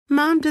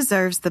Mom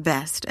deserves the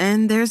best,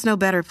 and there's no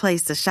better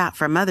place to shop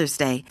for Mother's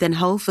Day than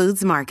Whole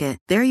Foods Market.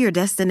 They're your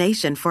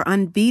destination for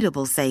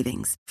unbeatable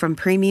savings, from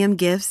premium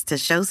gifts to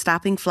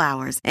show-stopping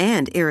flowers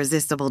and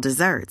irresistible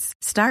desserts.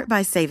 Start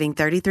by saving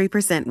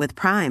 33% with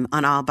Prime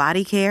on all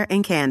body care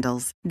and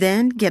candles.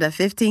 Then get a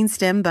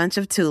 15-stem bunch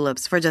of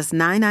tulips for just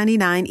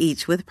 $9.99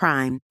 each with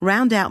Prime.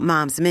 Round out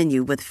Mom's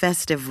menu with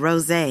festive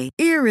rosé,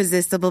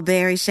 irresistible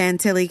berry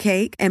chantilly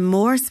cake, and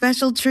more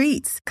special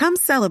treats. Come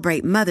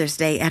celebrate Mother's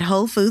Day at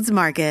Whole Foods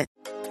Market.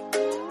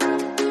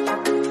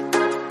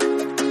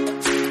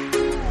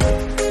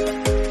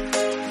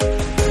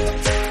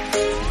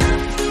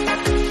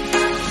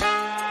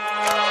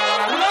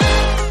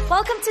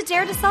 Welcome to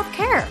Dare to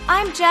Self-Care.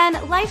 I'm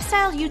Jen,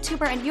 lifestyle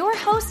YouTuber and your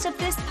host of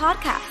this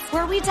podcast,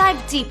 where we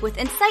dive deep with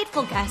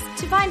insightful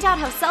guests to find out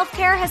how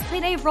self-care has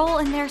played a role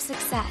in their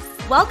success.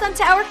 Welcome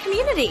to our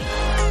community.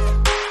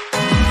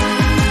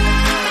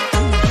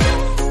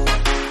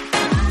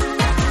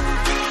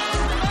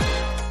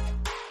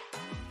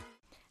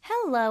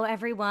 Hello,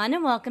 everyone,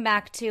 and welcome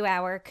back to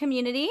our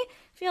community.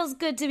 Feels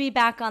good to be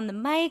back on the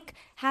mic.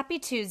 Happy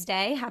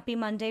Tuesday. Happy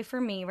Monday for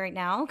me right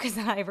now, because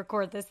I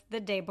record this the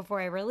day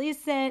before I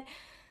release it.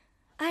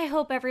 I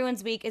hope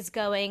everyone's week is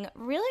going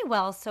really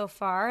well so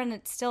far, and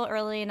it's still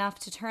early enough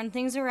to turn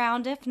things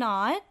around if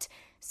not.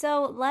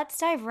 So let's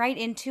dive right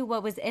into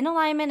what was in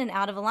alignment and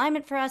out of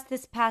alignment for us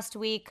this past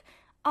week.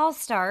 I'll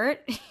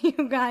start.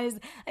 You guys,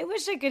 I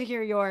wish I could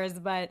hear yours,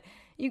 but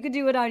you could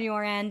do it on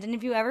your end. And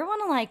if you ever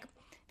want to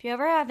if you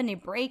ever have any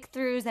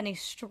breakthroughs, any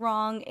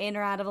strong in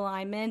or out of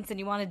alignments, and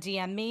you want to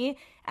DM me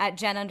at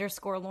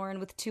Jen_Lauren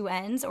with 2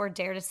 N's or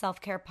Dare to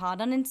Self-Care Pod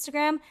on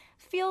Instagram,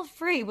 feel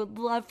free. Would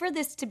love for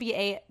this to be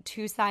a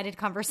 2-sided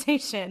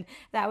conversation.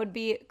 That would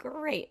be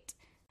great.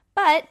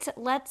 But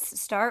let's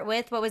start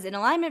with what was in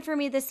alignment for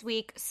me this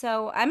week.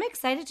 So I'm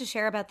excited to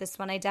share about this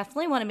one. I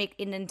definitely want to make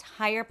an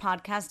entire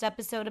podcast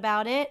episode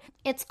about it.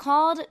 It's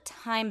called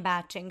time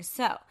batching.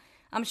 So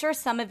I'm sure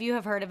some of you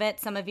have heard of it.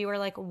 Some of you are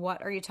like,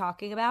 what are you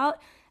talking about?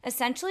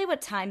 Essentially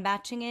what time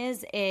batching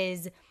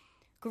is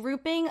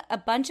grouping a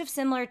bunch of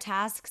similar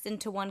tasks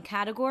into one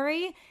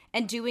category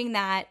and doing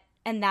that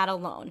and that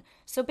alone.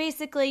 So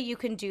basically you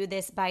can do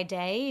this by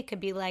day. It could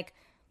be like,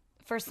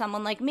 for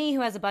someone like me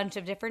who has a bunch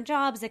of different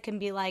jobs, it can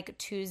be like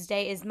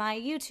Tuesday is my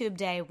YouTube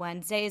day,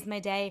 Wednesday is my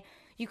day.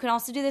 You can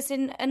also do this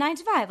in a 9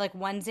 to 5. Like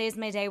Wednesday is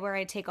my day where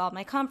I take all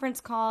my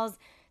conference calls.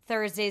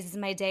 Thursdays is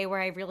my day where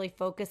I really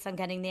focus on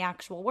getting the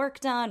actual work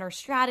done or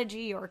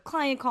strategy or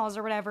client calls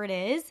or whatever it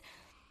is.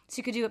 So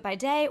you could do it by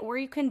day, or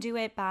you can do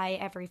it by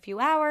every few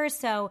hours.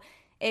 So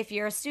if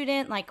you're a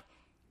student, like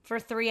for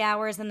 3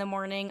 hours in the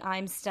morning,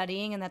 I'm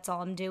studying and that's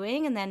all I'm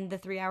doing. And then the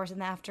 3 hours in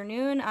the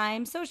afternoon,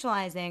 I'm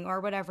socializing or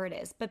whatever it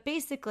is. But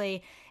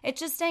basically, it's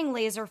just staying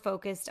laser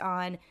focused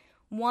on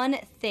one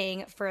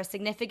thing for a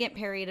significant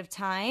period of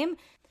time.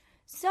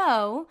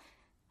 So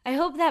I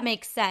hope that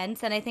makes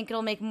sense, and I think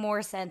it'll make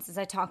more sense as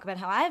I talk about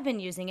how I've been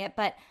using it.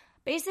 But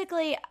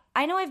basically,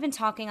 I know I've been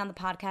talking on the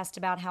podcast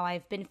about how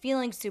I've been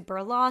feeling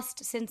super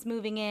lost since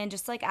moving in,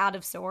 just like out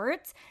of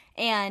sorts,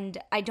 and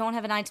I don't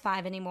have a 9 to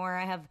 5 anymore.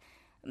 I have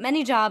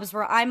many jobs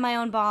where I'm my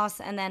own boss,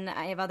 and then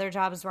I have other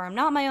jobs where I'm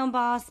not my own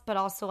boss, but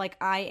also like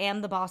I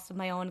am the boss of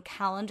my own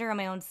calendar and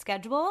my own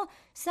schedule.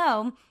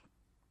 So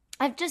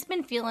I've just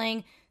been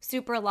feeling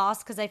super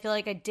lost because I feel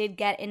like I did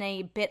get in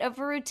a bit of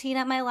a routine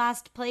at my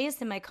last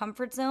place in my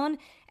comfort zone,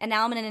 and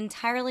now I'm in an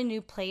entirely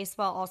new place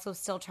while also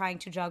still trying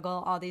to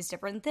juggle all these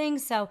different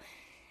things. So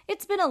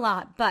it's been a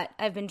lot, but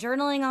I've been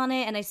journaling on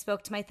it, and I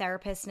spoke to my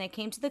therapist, and I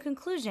came to the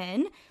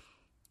conclusion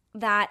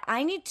that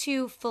I need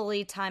to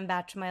fully time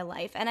batch my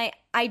life. And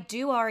I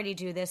do already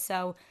do this,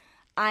 so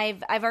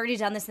I've already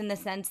done this in the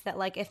sense that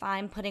like if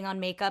I'm putting on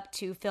makeup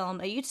to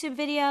film a YouTube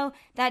video,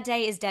 that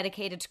day is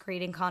dedicated to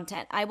creating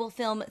content. I will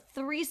film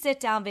 3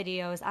 sit-down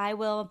videos. I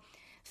will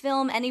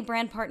film any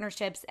brand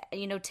partnerships,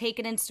 take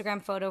an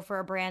Instagram photo for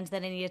a brand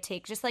that I need to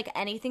take. Just like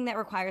anything that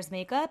requires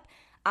makeup,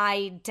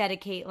 I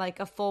dedicate like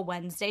a full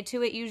Wednesday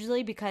to it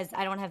usually because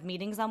I don't have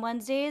meetings on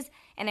Wednesdays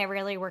and I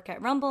rarely work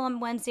at Rumble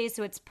on Wednesdays.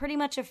 So it's pretty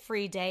much a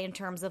free day in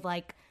terms of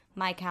like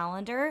my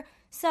calendar.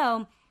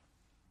 So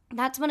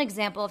that's one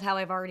example of how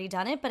I've already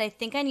done it, but I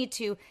think I need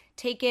to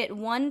take it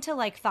 1 to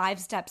like 5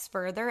 steps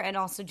further and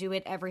also do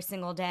it every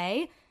single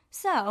day.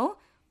 So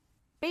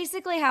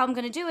basically how I'm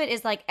going to do it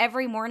is like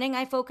every morning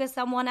I focus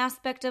on one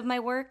aspect of my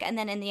work, and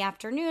then in the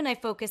afternoon I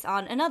focus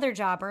on another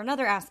job or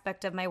another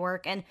aspect of my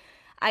work. And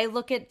I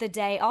look at the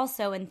day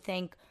also and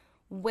think,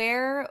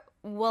 where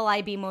will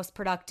I be most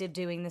productive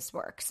doing this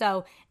work?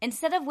 So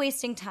instead of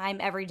wasting time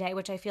every day,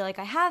 which I feel like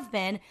I have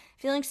been,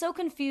 feeling so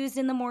confused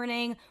in the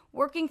morning,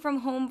 working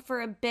from home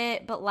for a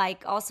bit, but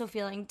like also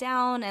feeling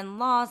down and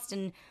lost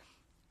and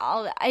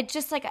I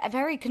just like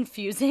very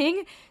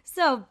confusing.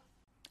 So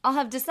I'll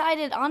have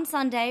decided on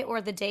Sunday or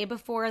the day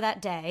before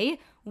that day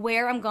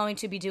where I'm going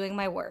to be doing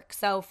my work.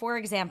 So for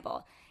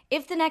example,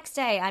 if the next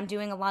day I'm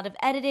doing a lot of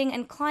editing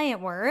and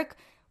client work,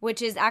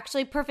 which is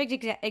actually a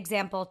perfect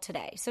example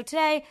today. So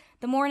today,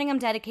 the morning I'm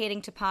dedicating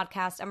to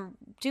podcast. I'm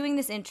doing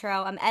this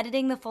intro. I'm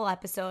editing the full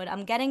episode.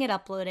 I'm getting it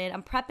uploaded.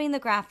 I'm prepping the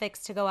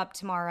graphics to go up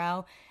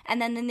tomorrow.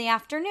 And then in the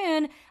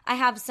afternoon, I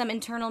have some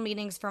internal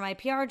meetings for my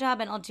PR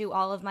job, and I'll do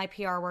all of my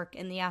PR work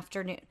in the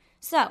afternoon.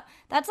 So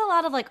that's a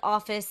lot of like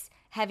office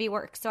heavy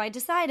work. So I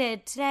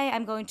decided today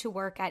I'm going to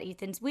work at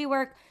Ethan's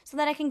WeWork so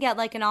that I can get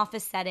like an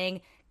office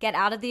setting, get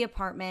out of the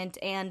apartment,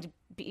 and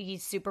be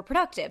super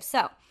productive.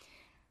 So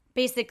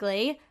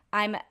basically,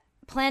 I'm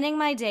planning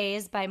my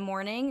days by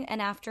morning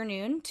and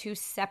afternoon, 2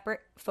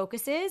 separate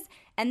focuses,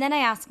 and then I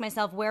ask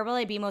myself, where will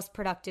I be most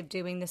productive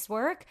doing this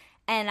work?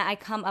 And I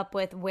come up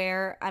with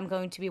where I'm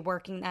going to be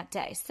working that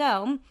day.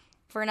 So,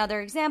 for another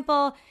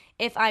example,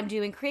 if I'm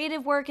doing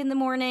creative work in the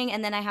morning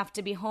and then I have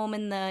to be home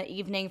in the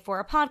evening for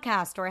a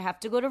podcast, or I have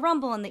to go to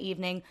Rumble in the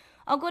evening,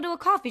 I'll go to a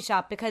coffee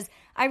shop because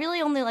I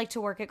really only like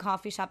to work at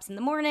coffee shops in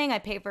the morning. I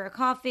pay for a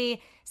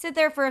coffee, sit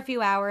there for a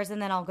few hours,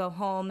 and then I'll go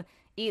home,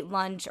 eat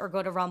lunch, or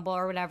go to Rumble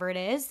or whatever it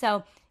is.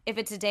 So if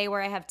it's a day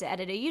where I have to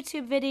edit a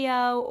YouTube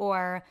video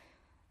or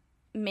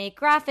make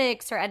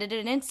graphics or edit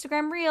an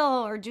Instagram reel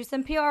or do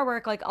some PR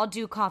work, like I'll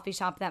do coffee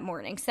shop that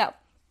morning. So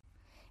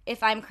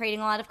if I'm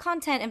creating a lot of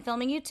content and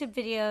filming YouTube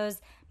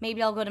videos,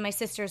 maybe I'll go to my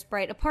sister's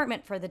bright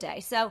apartment for the day.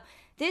 So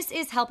this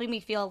is helping me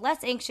feel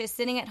less anxious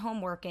sitting at home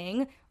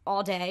working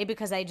all day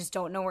because I just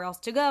don't know where else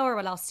to go or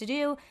what else to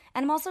do.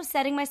 And I'm also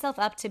setting myself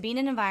up to be in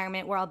an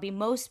environment where I'll be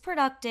most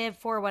productive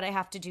for what I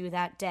have to do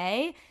that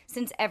day,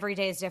 since every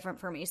day is different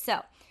for me.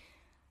 So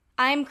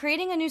I'm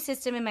creating a new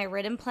system in my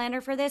written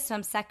planner for this. So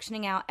I'm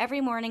sectioning out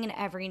every morning and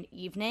every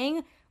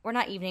evening, or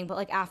not evening, but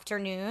like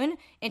afternoon,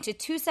 into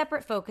 2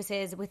 separate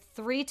focuses with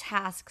 3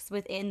 tasks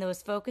within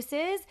those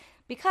focuses,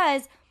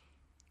 because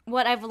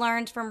what I've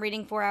learned from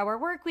reading 4-Hour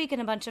Workweek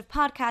and a bunch of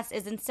podcasts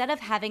is instead of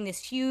having this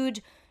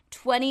huge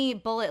 20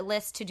 bullet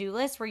list to-do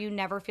list where you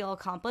never feel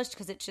accomplished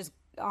because it's just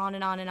on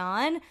and on and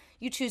on,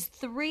 you choose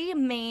 3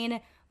 main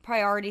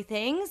priority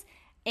things,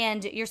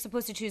 and you're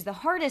supposed to choose the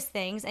hardest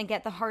things and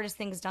get the hardest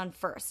things done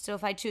first. So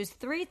if I choose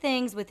 3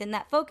 things within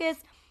that focus,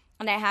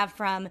 and I have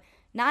from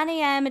 9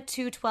 a.m.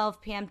 to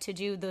 12 p.m. to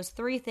do those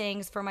 3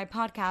 things for my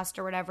podcast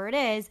or whatever it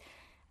is,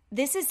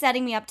 this is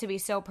setting me up to be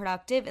so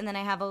productive. And then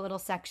I have a little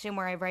section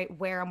where I write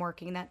where I'm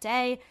working that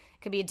day.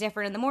 It could be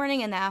different in the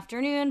morning, in the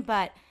afternoon,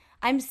 but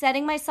I'm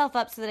setting myself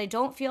up so that I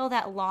don't feel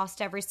that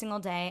lost every single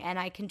day, and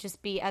I can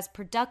just be as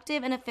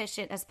productive and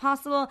efficient as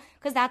possible,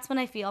 because that's when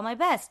I feel my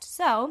best.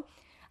 So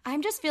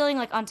I'm just feeling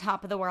like on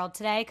top of the world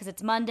today because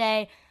it's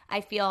Monday.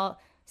 I feel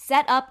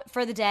set up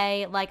for the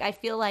day. Like I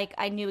feel like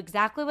I knew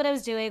exactly what I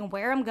was doing,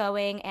 where I'm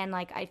going, and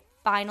like I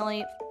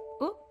finally,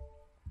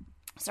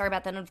 sorry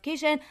about that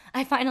notification.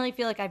 I finally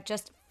feel like I've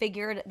just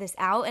figured this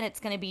out, and it's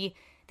going to be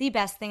the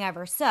best thing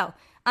ever. So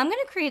I'm going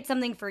to create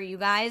something for you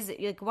guys.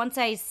 Like once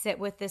I sit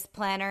with this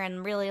planner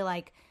and really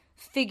like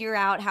figure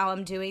out how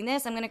I'm doing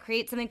this, I'm going to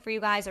create something for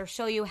you guys or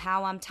show you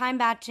how I'm time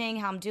batching,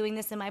 how I'm doing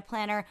this in my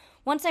planner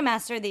once I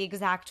master the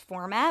exact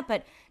format.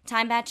 But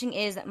time batching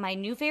is my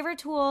new favorite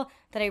tool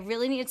that I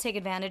really need to take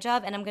advantage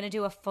of, and I'm going to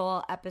do a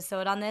full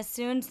episode on this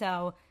soon,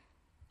 so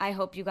I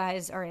hope you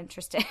guys are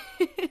interested.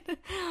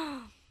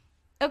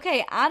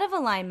 Okay, out of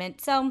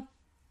alignment. So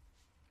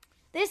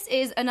this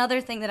is another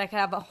thing that I could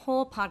have a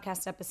whole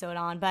podcast episode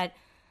on, but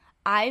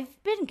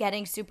I've been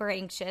getting super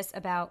anxious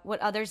about what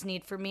others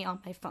need from me on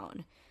my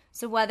phone.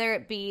 So whether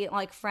it be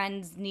like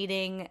friends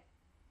needing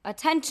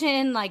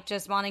attention, like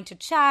just wanting to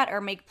chat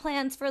or make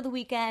plans for the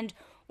weekend,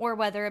 or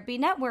whether it be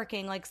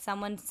networking, like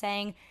someone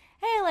saying,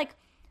 hey, like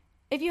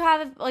if you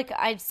have, like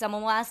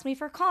someone will ask me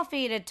for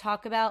coffee to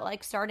talk about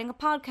like starting a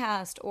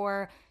podcast,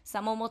 or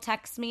someone will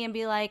text me and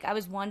be like, I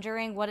was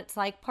wondering what it's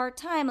like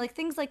part-time, like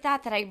things like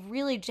that I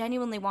really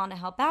genuinely want to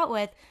help out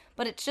with,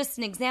 but it's just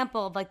an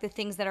example of like the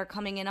things that are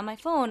coming in on my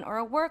phone, or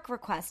a work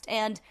request.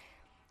 And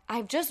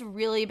I've just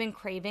really been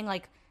craving,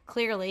 like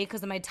clearly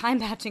because of my time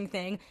batching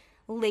thing,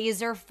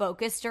 laser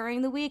focus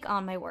during the week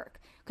on my work.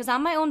 Because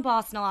I'm my own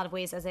boss in a lot of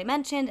ways, as I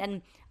mentioned,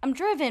 and I'm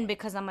driven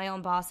because I'm my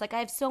own boss. Like I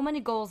have so many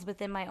goals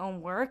within my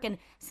own work, and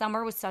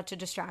summer was such a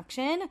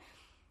distraction.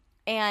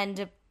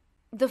 And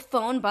the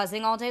phone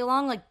buzzing all day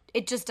long, like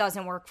it just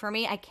doesn't work for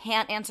me. I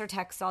can't answer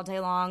texts all day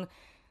long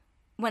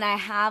when I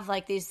have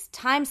like these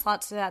time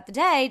slots throughout the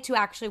day to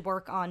actually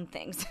work on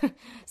things.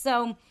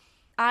 So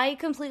I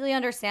completely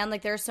understand,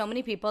 like there are so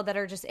many people that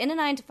are just in a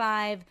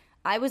 9-to-5.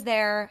 I was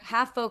there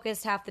half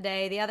focused half the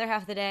day. The other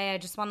half of the day, I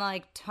just want to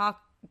like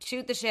talk,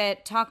 shoot the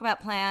shit, talk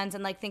about plans,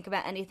 and like think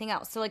about anything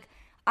else. So like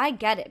I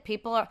get it.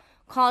 People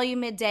call you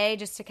midday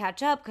just to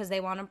catch up because they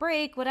want a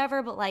break,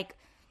 whatever. But like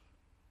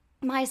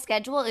my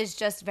schedule is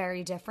just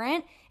very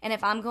different. And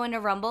if I'm going to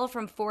Rumble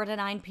from 4 to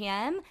 9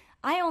 p.m.,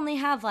 I only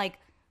have like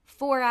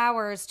 4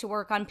 hours to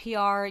work on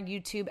PR,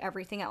 YouTube,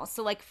 everything else.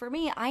 So like for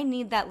me, I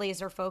need that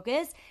laser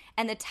focus,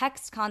 and the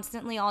text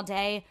constantly all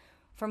day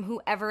from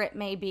whoever it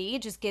may be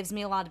just gives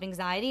me a lot of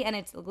anxiety, and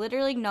it's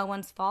literally no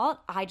one's fault.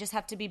 I just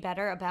have to be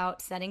better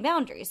about setting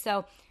boundaries.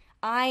 So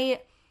I'm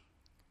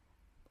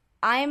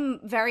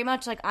very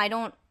much like I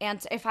don't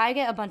answer. If I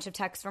get a bunch of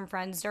texts from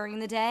friends during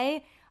the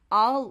day,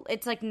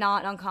 it's like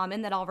not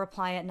uncommon that I'll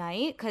reply at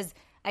night because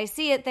I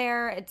see it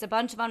there. It's a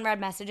bunch of unread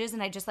messages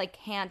and I just like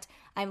can't.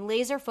 I'm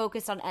laser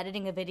focused on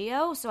editing a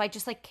video, so I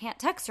just like can't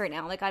text right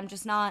now. Like I'm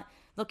just not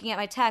looking at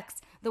my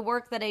texts. The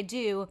work that I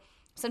do,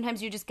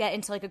 sometimes you just get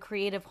into like a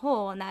creative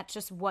hole and that's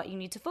just what you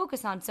need to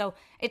focus on. So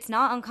it's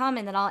not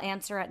uncommon that I'll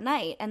answer at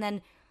night. And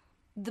then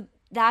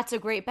that's a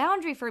great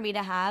boundary for me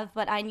to have,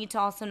 but I need to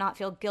also not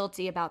feel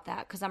guilty about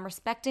that because I'm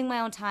respecting my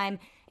own time.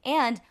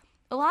 And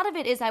a lot of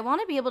it is I want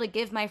to be able to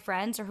give my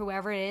friends or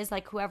whoever it is,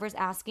 like whoever's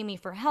asking me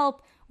for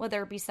help,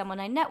 whether it be someone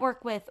I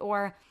network with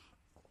or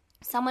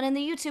someone in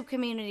the YouTube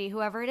community,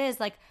 whoever it is,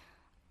 like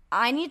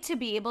I need to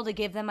be able to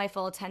give them my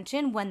full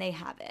attention when they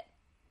have it.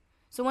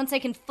 So once I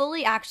can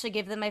fully actually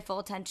give them my full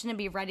attention and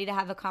be ready to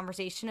have a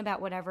conversation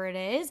about whatever it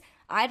is,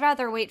 I'd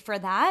rather wait for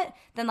that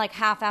than like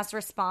half-ass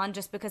respond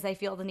just because I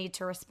feel the need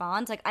to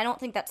respond. Like I don't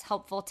think that's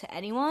helpful to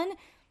anyone.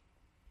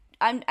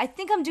 I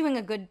think I'm doing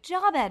a good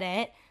job at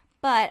it,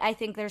 but I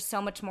think there's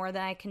so much more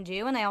that I can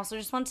do. And I also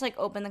just want to like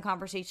open the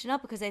conversation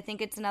up because I think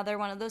it's another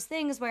one of those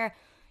things where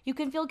you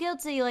can feel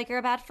guilty, like you're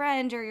a bad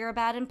friend or you're a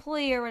bad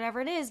employee or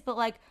whatever it is, but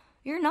like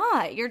you're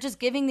not. You're just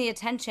giving the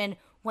attention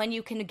when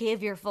you can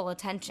give your full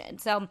attention.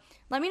 So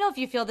let me know if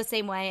you feel the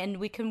same way and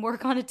we can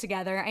work on it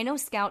together. I know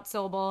Scout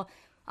Sobel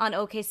on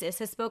OK Sis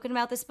has spoken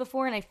about this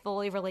before and I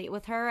fully relate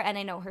with her. And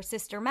I know her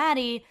sister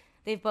Maddie,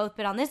 they've both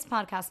been on this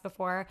podcast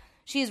before.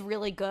 She's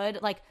really good.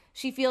 Like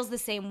she feels the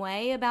same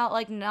way about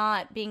like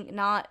not,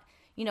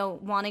 you know,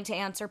 wanting to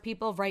answer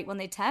people right when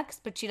they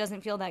text, but she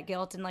doesn't feel that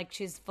guilt and like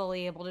she's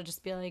fully able to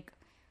just be like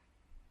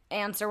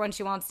answer when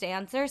she wants to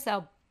answer.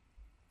 So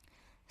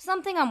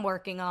something I'm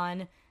working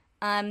on.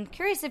 I'm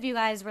curious if you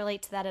guys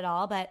relate to that at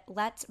all, but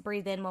let's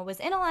breathe in what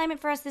was in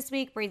alignment for us this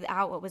week, breathe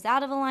out what was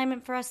out of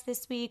alignment for us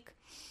this week.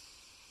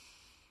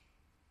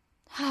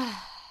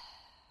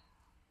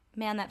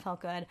 Man, that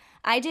felt good.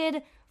 I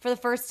did, for the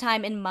first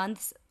time in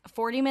months,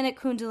 40-minute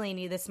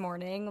Kundalini this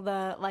morning,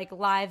 the like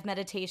live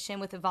meditation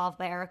with Evolve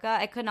by Erica.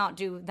 I could not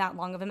do that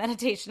long of a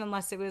meditation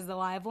unless it was the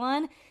live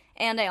one.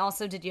 And I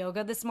also did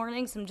yoga this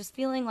morning, so I'm just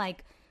feeling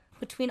like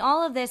between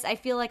all of this, I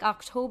feel like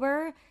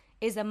October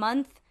is a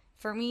month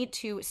for me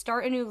to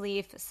start a new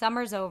leaf.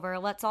 Summer's over.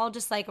 Let's all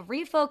just like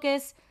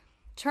refocus,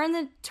 turn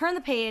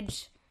the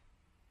page.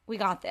 We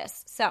got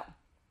this. So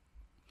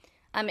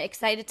I'm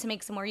excited to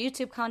make some more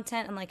YouTube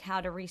content and like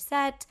how to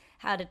reset,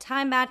 how to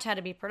time match, how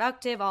to be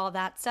productive, all of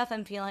that stuff.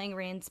 I'm feeling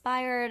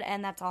re-inspired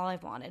and that's all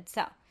I've wanted.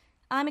 So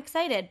I'm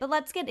excited, but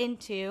let's get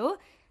into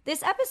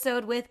this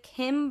episode with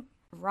Kim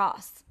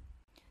Ross.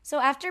 So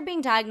after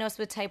being diagnosed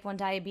with type 1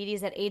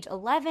 diabetes at age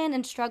 11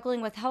 and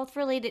struggling with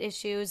health-related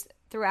issues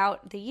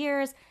throughout the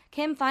years,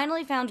 Kim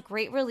finally found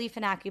great relief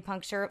in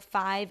acupuncture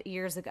 5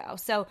 years ago.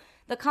 So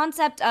the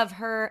concept of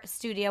her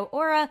studio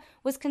Aura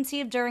was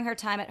conceived during her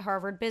time at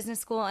Harvard Business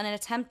School in an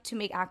attempt to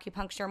make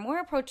acupuncture more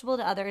approachable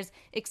to others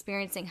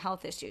experiencing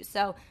health issues.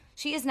 So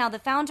she is now the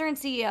founder and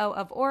CEO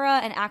of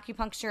Aura, an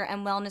acupuncture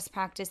and wellness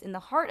practice in the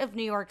heart of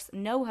New York's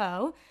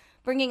NoHo,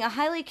 bringing a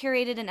highly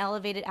curated and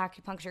elevated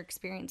acupuncture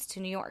experience to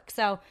New York.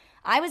 So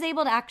I was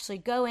able to actually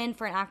go in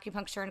for an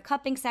acupuncture and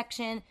cupping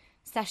session.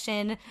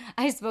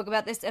 I spoke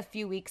about this a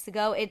few weeks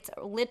ago. It's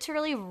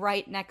literally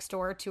right next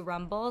door to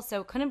Rumble,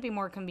 so it couldn't be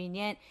more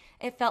convenient.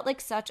 It felt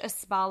like such a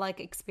spa-like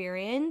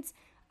experience.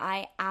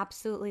 I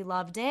absolutely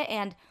loved it,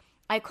 and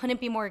I couldn't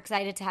be more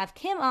excited to have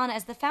Kim on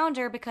as the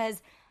founder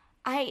because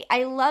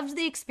I loved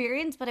the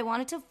experience, but I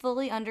wanted to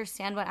fully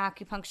understand what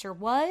acupuncture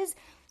was.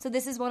 So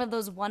this is one of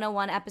those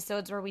 101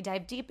 episodes where we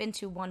dive deep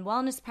into one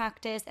wellness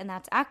practice, and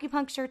that's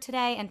acupuncture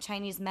today and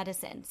Chinese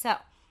medicine. So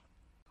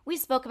we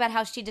spoke about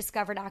how she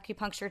discovered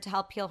acupuncture to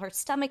help heal her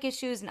stomach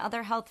issues and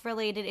other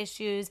health-related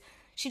issues.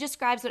 She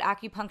describes what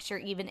acupuncture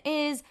even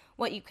is,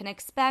 what you can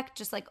expect,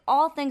 just like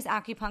all things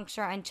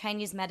acupuncture and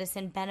Chinese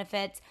medicine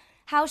benefits,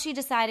 how she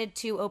decided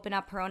to open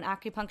up her own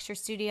acupuncture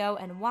studio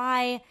and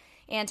why,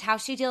 and how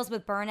she deals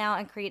with burnout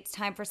and creates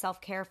time for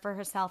self-care for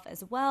herself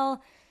as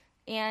well,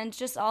 and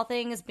just all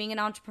things being an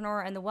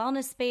entrepreneur in the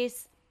wellness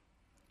space.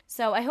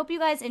 So I hope you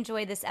guys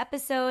enjoyed this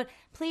episode.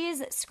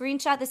 Please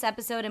screenshot this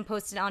episode and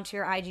post it onto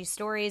your IG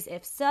stories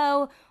if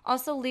so.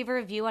 Also leave a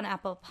review on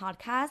Apple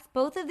Podcasts.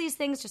 Both of these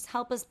things just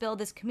help us build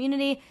this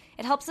community.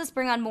 It helps us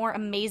bring on more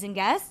amazing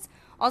guests.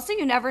 Also,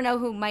 you never know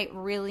who might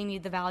really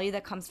need the value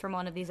that comes from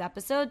one of these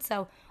episodes.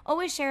 So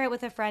always share it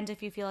with a friend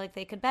if you feel like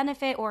they could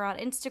benefit, or on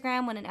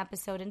Instagram when an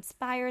episode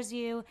inspires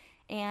you.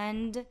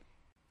 And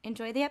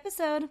enjoy the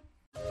episode.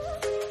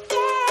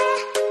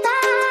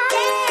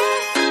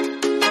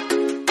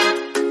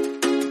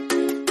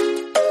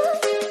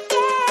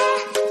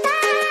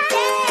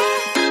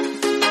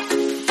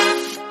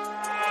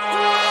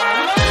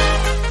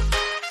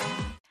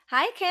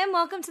 Hi, Kim.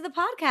 Welcome to the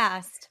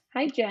podcast.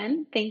 Hi,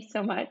 Jen. Thanks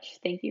so much.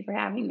 Thank you for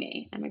having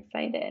me. I'm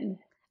excited.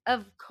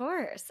 Of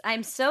course.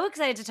 I'm so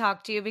excited to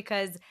talk to you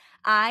because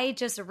I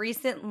just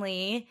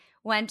recently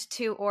went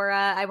to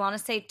Aura, I want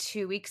to say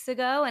 2 weeks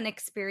ago, and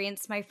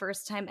experienced my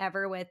first time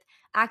ever with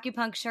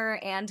acupuncture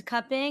and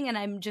cupping. And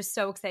I'm just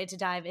so excited to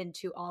dive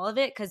into all of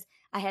it because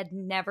I had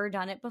never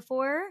done it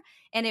before,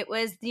 and it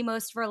was the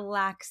most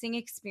relaxing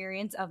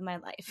experience of my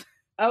life.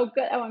 Oh,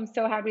 good. Oh, I'm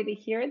so happy to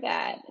hear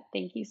that.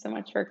 Thank you so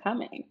much for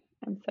coming.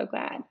 I'm so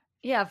glad.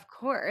 Yeah, of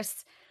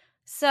course.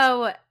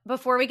 So,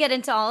 before we get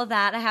into all of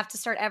that, I have to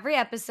start every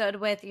episode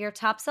with your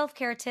top self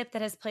care tip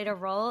that has played a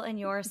role in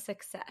your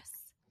success.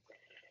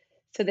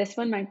 So this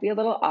one might be a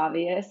little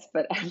obvious,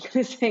 but I'm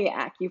going to say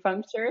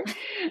acupuncture.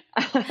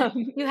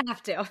 Um, You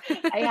have to.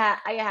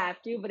 I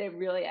have to, but it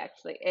really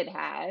actually it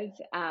has.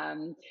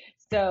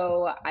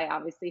 So I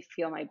obviously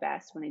feel my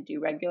best when I do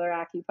regular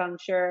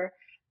acupuncture.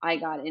 I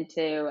got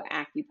into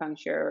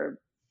acupuncture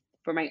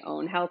for my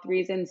own health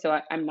reasons. So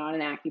I'm not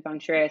an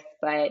acupuncturist,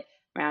 but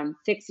around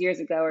 6 years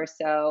ago or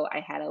so, I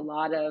had a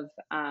lot of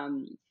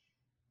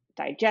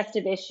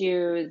digestive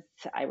issues.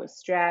 I was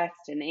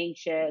stressed and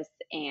anxious,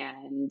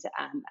 and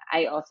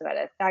I also had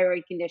a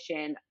thyroid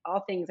condition.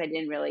 All things I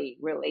didn't really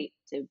relate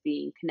to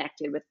being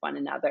connected with one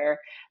another,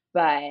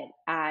 but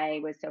I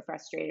was so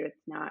frustrated with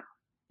not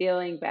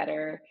feeling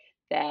better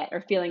that,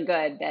 or feeling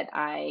good, that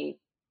I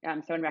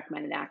someone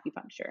recommended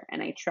acupuncture,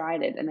 and I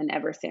tried it, and then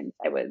ever since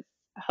I was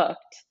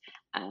hooked.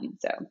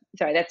 So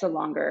sorry, that's a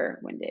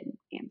longer-winded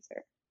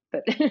answer,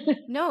 but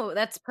No,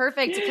 that's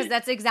perfect because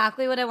that's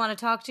exactly what I want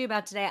to talk to you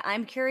about today.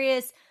 I'm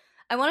curious.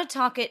 I want to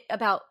talk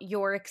about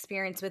your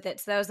experience with it.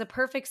 So that was a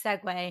perfect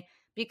segue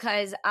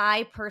because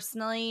I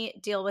personally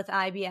deal with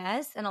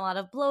IBS and a lot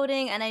of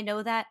bloating, and I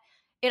know that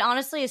it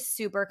honestly is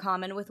super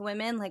common with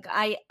women. Like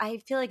I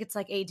feel like it's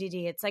like ADD.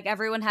 It's like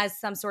everyone has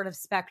some sort of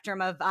spectrum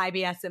of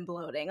IBS and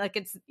bloating. Like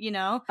it's. So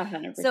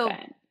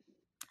 100%.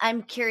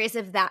 I'm curious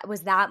if that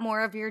was that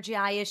more of your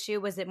GI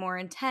issue. Was it more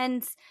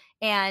intense?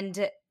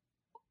 And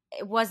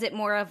was it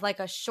more of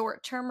like a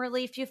short-term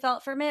relief you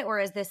felt from it,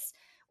 or is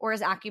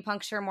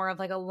acupuncture more of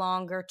like a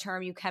longer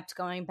term you kept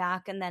going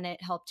back and then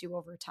it helped you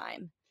over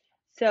time?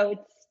 So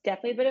it's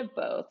definitely a bit of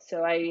both.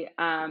 So I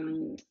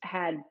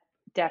had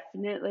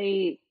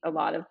definitely a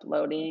lot of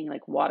bloating,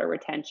 like water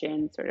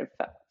retention, sort of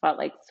felt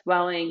like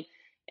swelling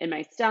in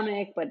my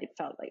stomach, but it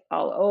felt like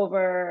all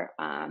over.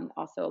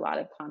 Also, a lot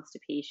of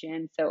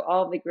constipation. So,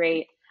 all the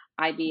great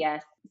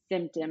IBS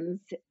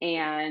symptoms,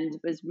 and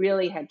was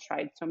really had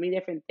tried so many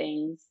different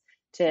things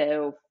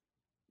to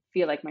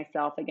feel like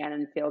myself again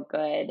and feel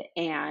good.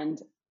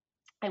 And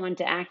I went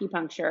to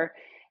acupuncture,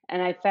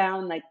 and I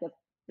found like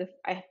the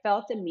I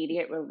felt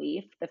immediate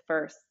relief the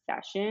first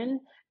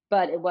session,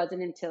 but it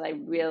wasn't until I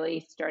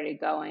really started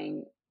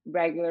going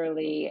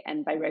regularly,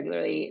 and by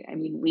regularly I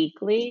mean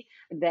weekly,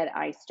 that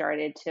I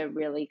started to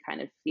really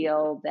kind of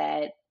feel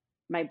that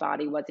my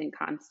body wasn't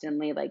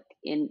constantly like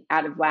in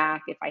out of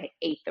whack if I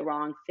ate the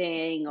wrong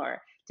thing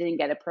or didn't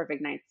get a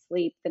perfect night's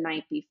sleep the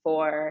night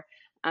before.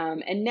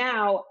 And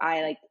now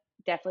I like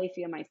definitely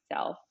feel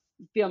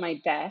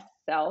my best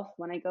self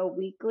when I go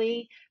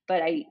weekly,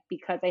 but I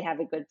because I have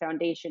a good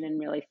foundation and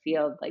really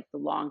feel like the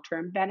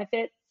long-term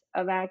benefits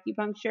of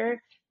acupuncture,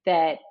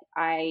 that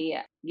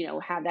I,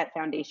 have that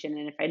foundation.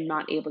 And if I'm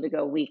not able to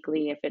go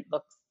weekly, if it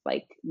looks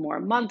like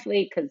more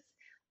monthly because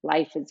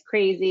life is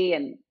crazy,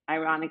 and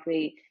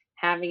ironically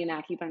having an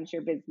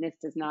acupuncture business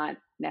does not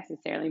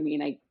necessarily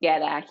mean I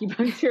get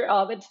acupuncture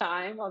all the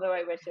time, although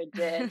I wish I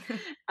did.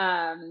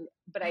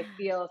 But I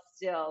feel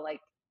still like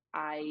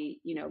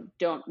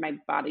don't, my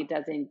body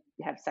doesn't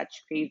have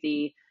such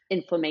crazy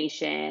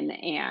inflammation,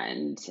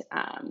 and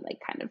like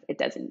kind of it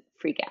doesn't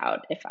freak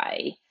out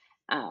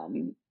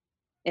um,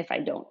 if I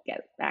don't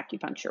get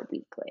acupuncture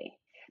weekly.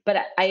 But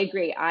I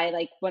agree. I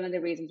like one of the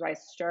reasons why I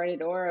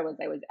started Aura was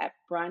I was at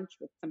brunch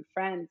with some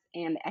friends,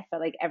 and I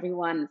felt like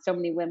so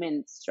many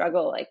women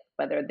struggle, like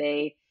whether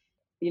they,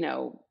 you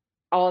know,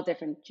 all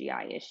different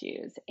GI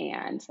issues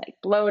and like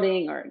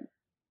bloating or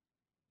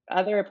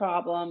other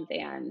problems.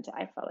 And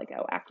I felt like,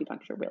 oh,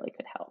 acupuncture really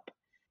could help.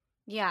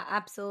 Yeah,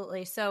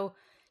 absolutely. So,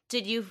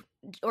 did you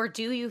or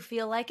do you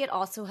feel like it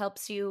also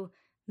helps you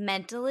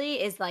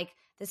mentally? Is like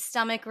the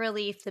stomach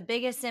relief the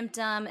biggest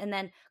symptom? And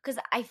then, because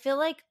I feel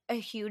like a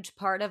huge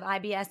part of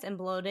IBS and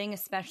bloating,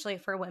 especially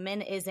for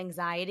women, is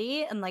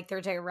anxiety, and like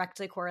they're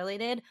directly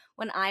correlated.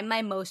 When I'm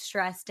my most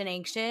stressed and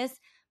anxious,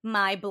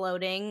 my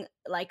bloating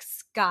like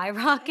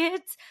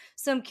skyrockets.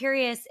 So, I'm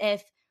curious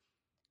if,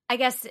 I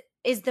guess,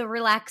 is the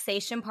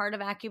relaxation part of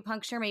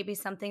acupuncture maybe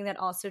something that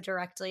also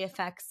directly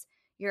affects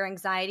your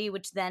anxiety,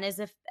 which then is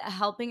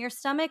helping your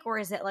stomach, or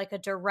is it like a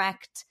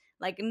direct,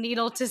 like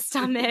needle to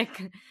stomach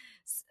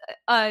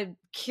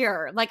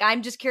cure? Like,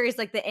 I'm just curious,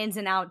 like the ins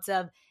and outs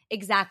of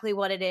exactly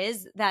what it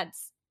is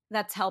that's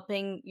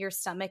helping your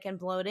stomach and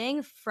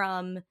bloating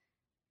from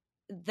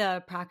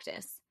the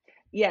practice.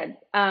 Yeah.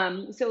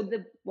 So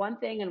the one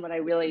thing, and what I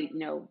really,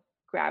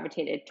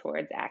 gravitated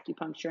towards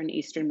acupuncture and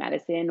Eastern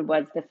medicine,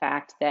 was the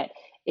fact that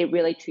it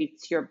really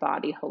treats your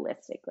body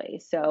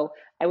holistically. So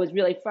I was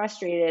really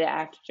frustrated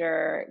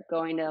after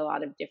going to a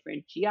lot of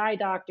different GI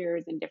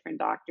doctors and different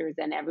doctors,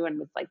 and everyone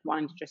was like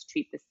wanting to just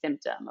treat the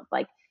symptom of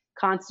like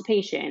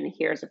constipation.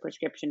 Here's a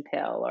prescription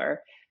pill,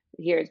 or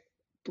here's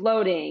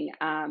bloating.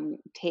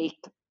 Take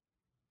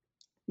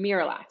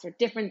Miralax or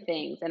different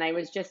things. And I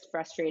was just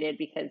frustrated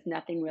because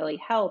nothing really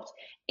helped.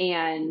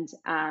 And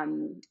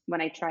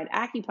when I tried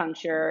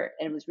acupuncture,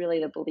 it was really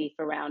the belief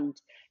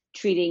around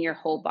treating your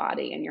whole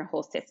body and your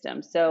whole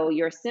system. So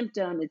your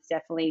symptom is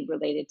definitely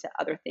related to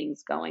other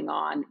things going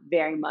on,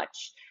 very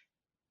much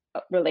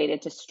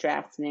related to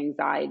stress and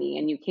anxiety.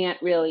 And you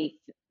can't really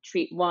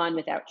treat one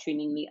without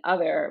treating the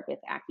other with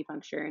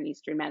acupuncture and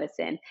Eastern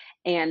medicine.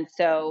 And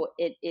so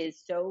it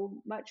is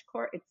so much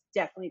it's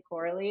definitely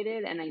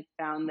correlated. And I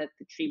found that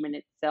the treatment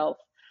itself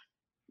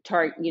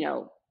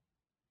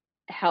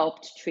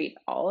helped treat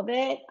all of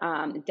it.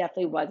 It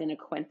definitely wasn't a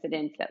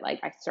coincidence that like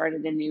I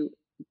started a new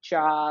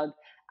job.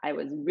 I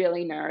was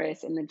really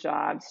nervous in the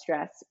job,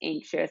 stressed,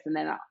 anxious, and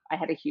then I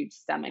had a huge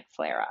stomach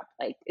flare up.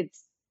 Like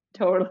it's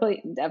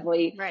totally,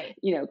 definitely, Right.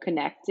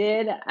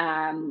 connected.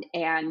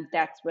 And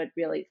that's what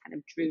really kind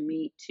of drew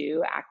me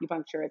to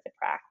acupuncture as a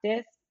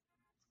practice.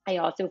 I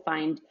also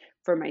find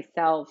for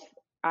myself,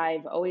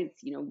 I've always,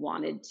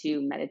 wanted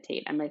to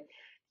meditate. I'm a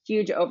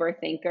huge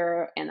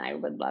overthinker and I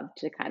would love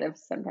to kind of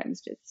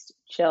sometimes just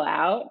chill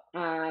out.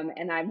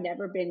 And I've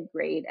never been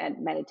great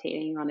at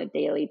meditating on a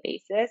daily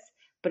basis,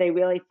 but I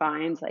really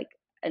find like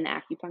an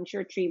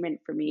acupuncture treatment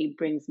for me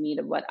brings me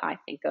to what I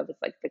think of as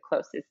like the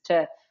closest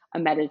to a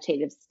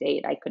meditative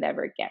state I could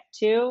ever get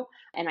to.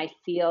 And I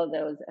feel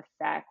those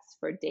effects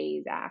for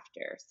days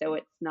after. So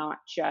it's not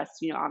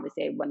just,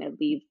 obviously when I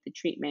leave the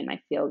treatment,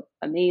 I feel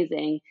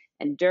amazing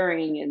and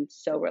during and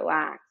so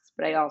relaxed.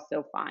 But I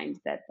also find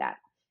that that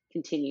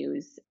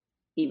continues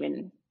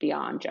even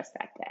beyond just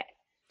that day.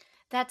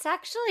 That's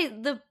actually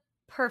the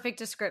perfect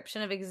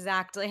description of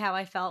exactly how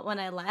I felt when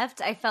I left.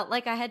 I felt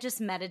like I had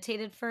just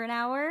meditated for an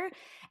hour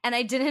and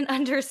I didn't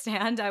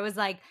understand. I was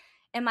like,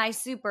 am I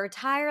super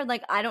tired?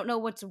 Like, I don't know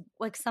what's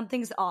like,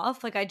 something's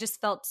off. Like, I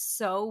just felt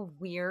so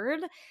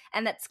weird.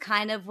 And that's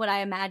kind of what I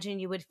imagine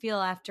you would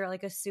feel after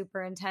like a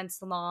super intense,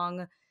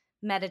 long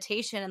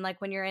meditation and like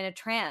when you're in a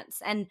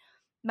trance. And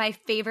my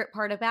favorite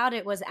part about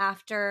it was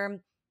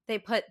after they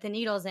put the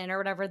needles in or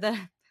whatever the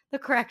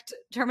correct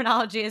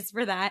terminology is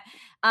for that.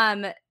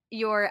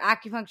 Your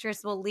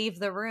acupuncturist will leave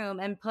the room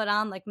and put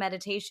on like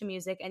meditation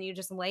music and you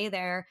just lay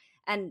there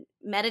and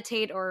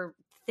meditate or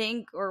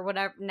think or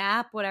whatever,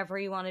 nap, whatever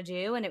you want to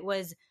do. And it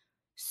was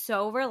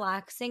so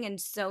relaxing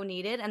and so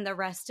needed. And the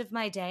rest of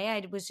my day,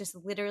 I was just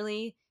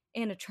literally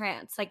in a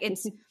trance. Like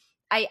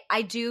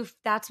I do,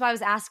 that's why I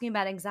was asking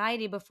about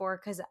anxiety before,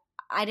 because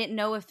I didn't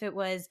know if it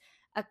was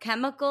a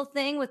chemical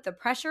thing with the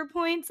pressure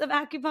points of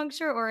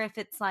acupuncture or if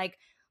it's like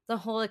the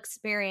whole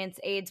experience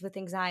aids with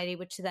anxiety,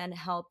 which then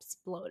helps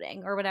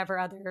bloating or whatever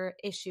other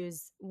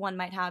issues one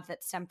might have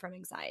that stem from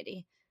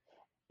anxiety.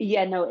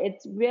 Yeah, no,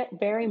 it's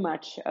very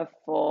much a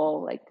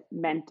full, like,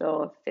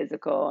 mental,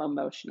 physical,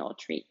 emotional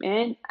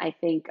treatment. I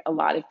think a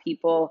lot of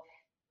people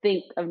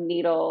think of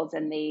needles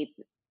and they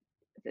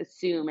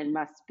assume it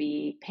must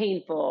be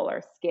painful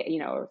or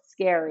or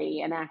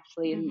scary. And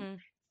actually, Hmm.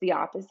 the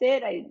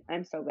opposite.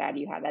 I'm so glad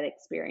you had that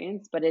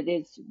experience, but it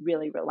is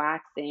really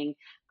relaxing.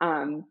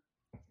 Um,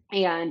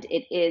 and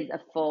it is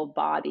a full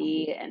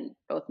body and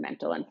both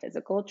mental and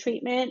physical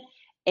treatment.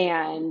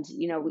 And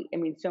I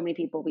mean, so many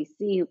people we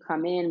see who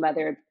come in,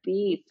 whether it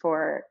be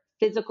for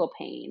physical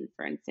pain,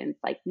 for instance,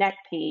 like neck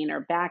pain or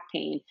back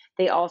pain,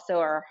 they also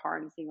are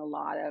harnessing a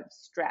lot of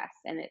stress,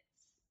 and it's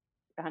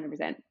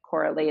 100%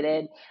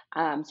 correlated.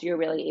 So you're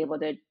really able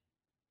to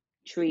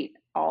treat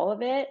all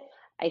of it.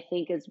 I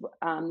think is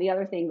the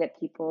other thing that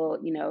people,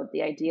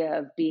 the idea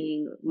of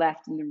being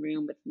left in the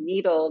room with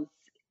needles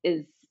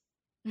is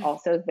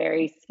also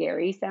very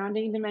scary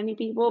sounding to many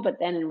people. But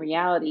then in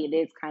reality, it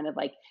is kind of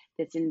like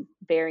this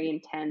very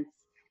intense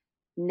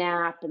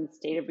nap and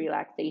state of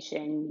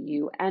relaxation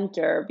you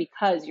enter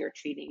because you're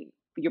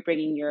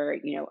bringing your,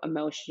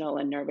 emotional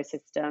and nervous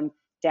system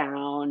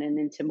down and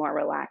into more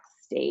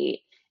relaxed state.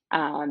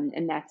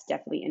 And that's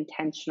definitely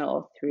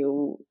intentional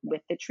through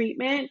with the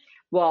treatment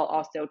while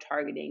also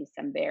targeting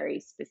some very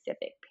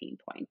specific pain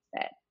points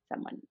that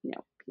someone,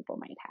 people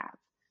might have.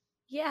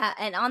 Yeah.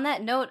 And on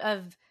that note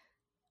of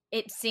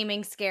it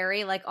seeming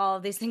scary, like all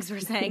of these things we're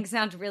saying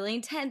sound really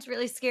intense,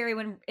 really scary,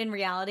 when in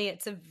reality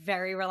it's a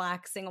very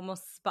relaxing,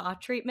 almost spa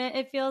treatment,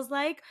 it feels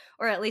like,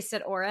 or at least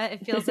at Aura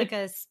it feels like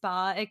a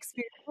spa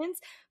experience.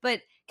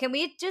 But can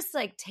we just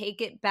like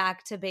take it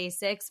back to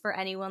basics for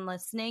anyone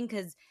listening,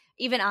 because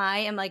even I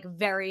am like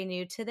very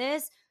new to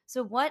this.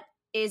 So what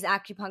is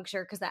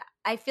acupuncture? Because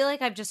I feel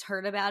like I've just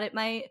heard about it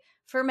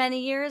for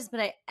many years,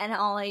 but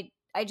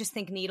I just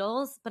think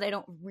needles, but I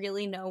don't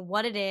really know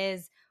what it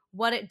is,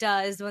 what it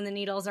does when the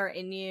needles are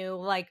in you.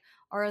 Like,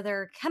 are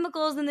there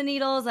chemicals in the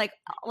needles? Like,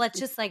 let's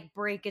just like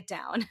break it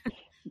down.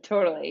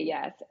 Totally,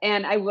 yes.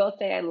 And I will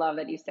say I love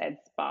that you said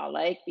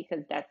spa-like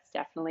because that's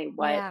definitely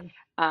what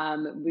Yeah.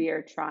 we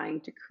are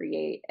trying to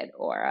create at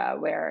Aura,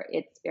 where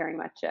it's very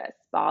much a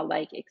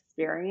spa-like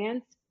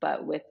experience,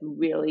 but with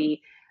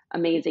really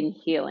amazing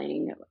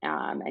healing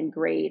and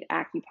great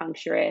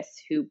acupuncturists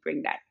who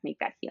make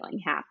that healing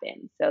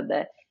happen. So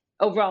the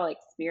overall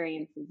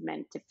experience is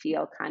meant to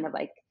feel kind of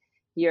like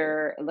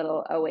your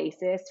little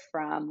oasis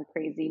from the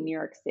crazy New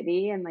York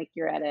City, and like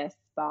you're at a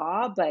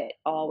spa, but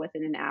all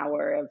within an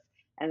hour of,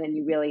 and then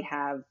you really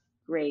have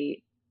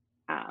great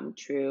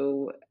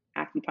true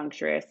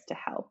acupuncturists to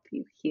help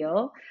you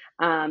heal.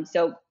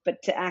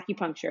 But to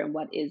acupuncture, and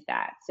what is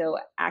that? So,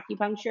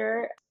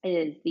 acupuncture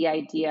is the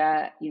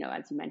idea,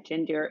 as you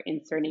mentioned, you're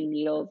inserting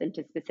needles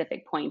into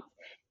specific points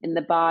in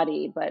the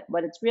body. But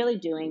what it's really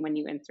doing when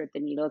you insert the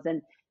needles,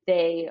 and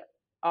they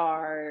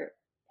are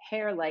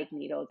hair like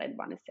needles, I'd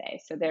want to say.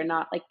 So, they're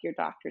not like your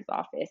doctor's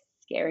office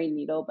scary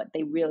needle, but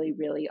they really,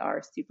 really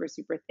are super,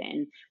 super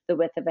thin, the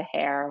width of a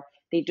hair.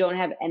 They don't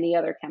have any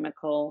other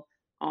chemical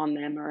on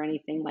them or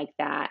anything like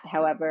that.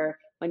 However,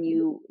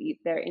 when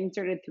they're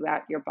inserted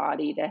throughout your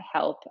body to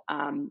help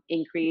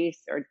increase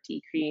or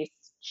decrease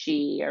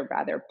chi, or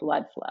rather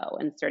blood flow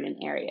in certain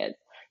areas.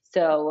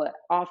 So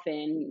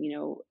often,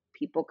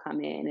 people come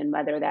in, and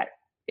whether that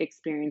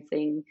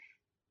experiencing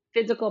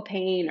physical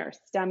pain or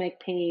stomach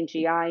pain,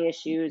 GI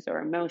issues, or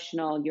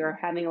emotional, you're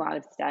having a lot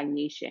of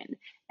stagnation.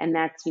 And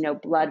that's,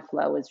 blood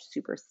flow is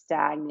super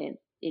stagnant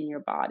in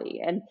your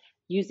body. And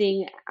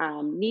using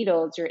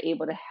needles, you're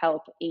able to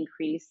help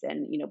increase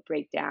and,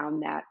 break down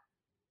that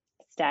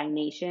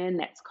stagnation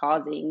that's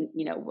causing,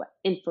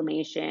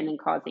 inflammation and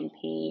causing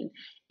pain.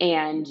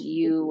 And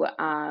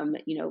our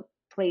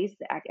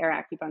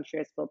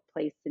acupuncturist will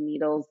place the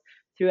needles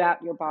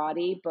throughout your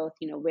body, both,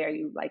 where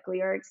you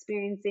likely are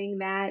experiencing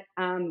that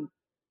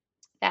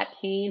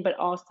pain, but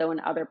also in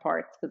other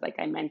parts. Because, like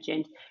I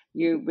mentioned,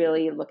 you're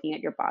really looking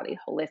at your body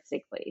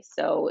holistically.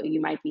 So you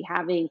might be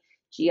having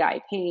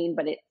GI pain,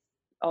 but it's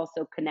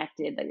also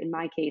connected, like in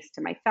my case,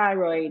 to my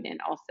thyroid, and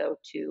also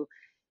to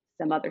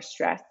some other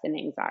stress and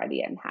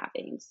anxiety I'm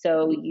having.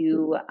 So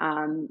you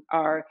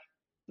are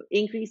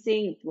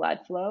increasing blood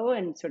flow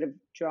and sort of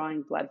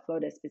drawing blood flow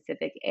to a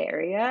specific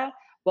area,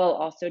 while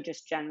also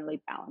just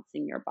generally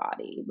balancing your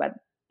body. But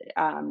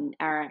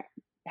our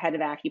head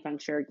of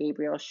acupuncture,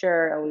 Gabriel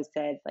Schur, always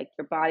says, like,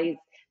 your body's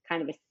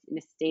kind of in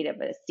a state of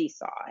a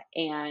seesaw,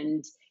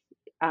 and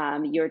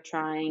you're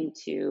trying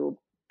to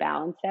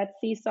balance that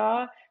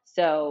seesaw.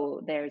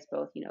 So there's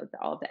both,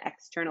 all the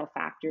external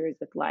factors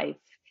with life,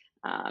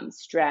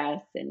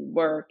 stress and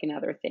work and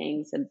other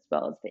things, as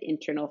well as the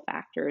internal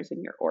factors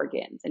in your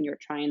organs. And you're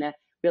trying to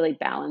really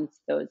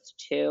balance those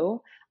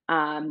two.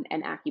 And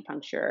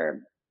acupuncture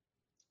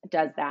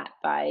does that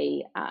by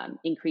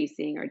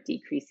increasing or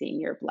decreasing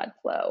your blood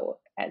flow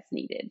as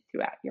needed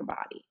throughout your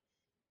body.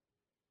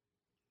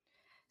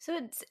 So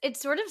it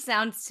sort of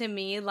sounds to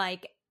me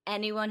like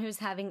anyone who's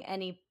having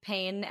any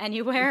pain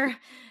anywhere,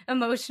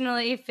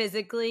 emotionally,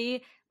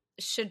 physically,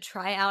 should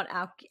try out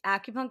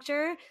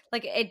acupuncture.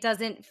 Like, it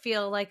doesn't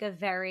feel like a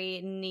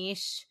very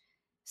niche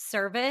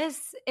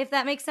service, if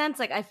that makes sense.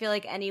 Like, I feel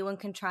like anyone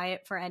can try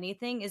it for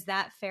anything. Is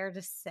that fair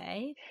to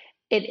say?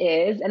 It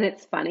is, and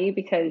it's funny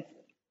because,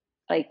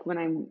 like, when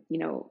I'm,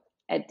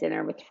 at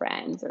dinner with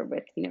friends or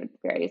with,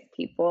 various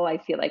people, I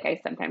feel like I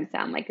sometimes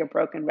sound like a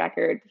broken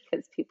record,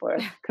 because people are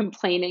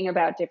complaining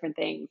about different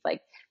things.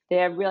 Like, they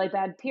have really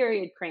bad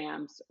period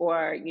cramps,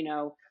 or,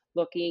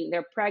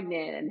 they're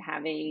pregnant and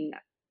having,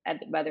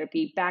 whether it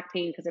be back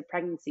pain because of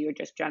pregnancy, or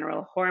just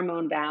general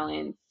hormone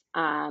balance,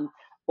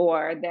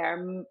 or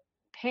their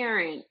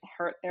parent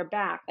hurt their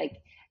back.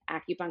 Like,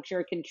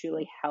 acupuncture can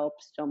truly help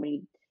so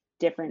many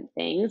different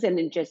things, and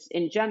it just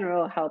in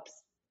general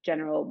helps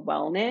general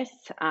wellness,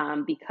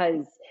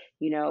 because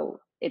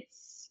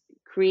it's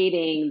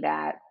creating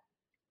that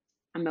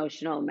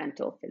emotional,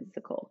 mental,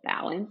 physical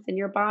balance in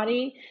your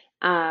body,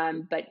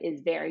 but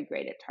is very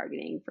great at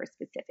targeting for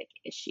specific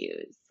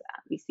issues.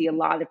 We see a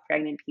lot of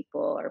pregnant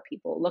people, or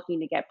people looking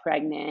to get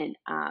pregnant.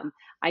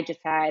 I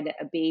just had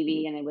a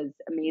baby, and it was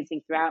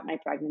amazing throughout my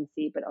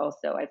pregnancy, but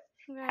also I've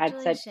had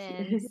such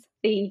Congratulations.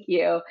 thank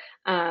you.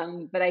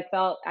 But I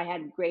felt I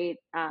had great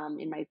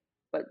in my,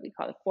 what we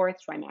call the fourth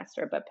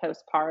trimester, but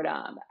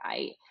postpartum,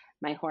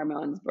 my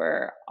hormones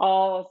were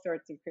all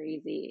sorts of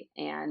crazy,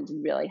 and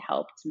really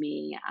helped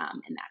me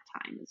in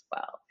that time as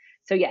well.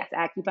 So yes,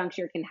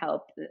 acupuncture can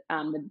help.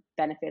 The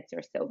benefits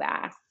are so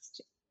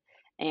vast,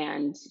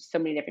 and so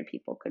many different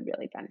people could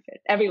really benefit.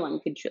 Everyone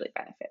could truly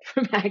benefit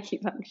from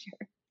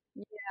acupuncture.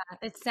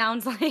 It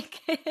sounds like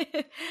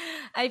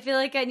I feel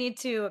like I need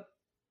to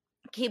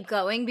keep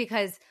going,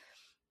 because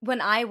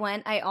when I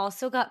went, I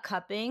also got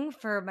cupping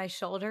for my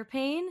shoulder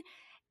pain.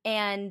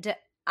 And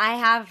I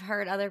have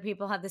heard other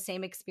people have the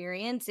same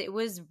experience. It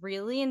was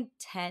really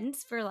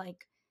intense for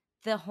like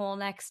the whole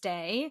next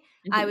day.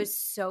 I Mhm. was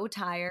so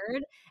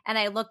tired. And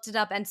I looked it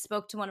up and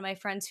spoke to one of my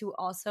friends who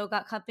also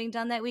got cupping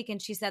done that week.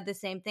 And she said the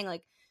same thing.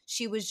 Like,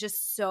 she was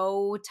just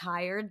so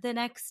tired the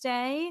next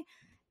day.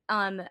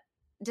 Um,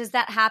 does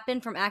that happen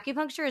from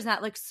acupuncture? Or is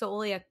that like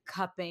solely a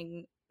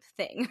cupping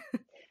thing?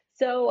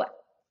 So,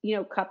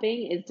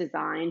 cupping is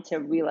designed to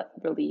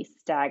release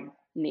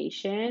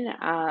stagnation,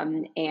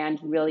 and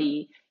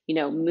really,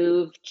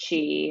 move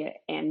chi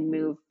and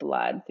move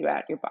blood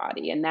throughout your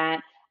body. And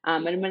that,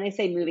 and when I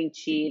say moving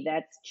chi,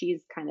 that's chi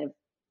is kind of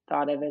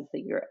thought of as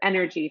your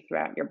energy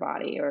throughout your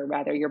body, or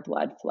rather your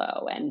blood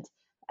flow. And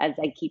as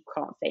I keep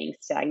saying,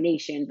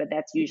 stagnation, but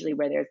that's usually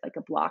where there's like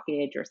a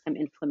blockage or some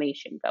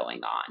inflammation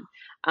going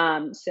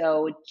on.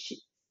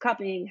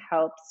 Cupping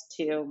helps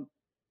to,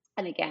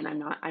 and again,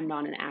 I'm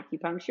not an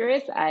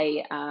acupuncturist.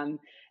 I am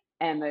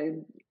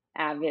a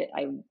avid.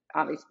 I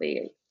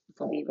obviously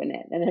believe in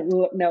it and I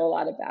know a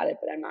lot about it,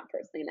 but I'm not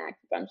personally an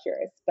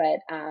acupuncturist. But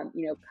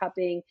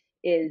cupping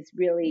is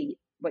really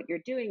what you're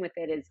doing with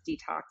it is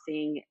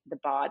detoxing the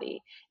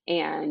body,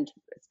 and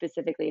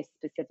specifically a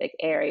specific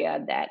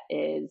area that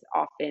is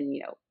often,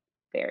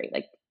 very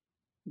like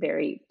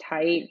very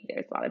tight.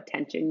 There's a lot of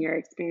tension you're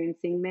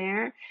experiencing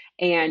there,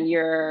 and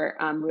you're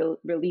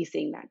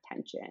releasing that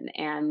tension,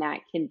 and that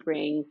can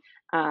bring,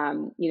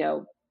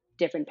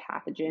 different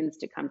pathogens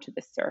to come to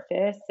the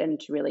surface and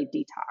to really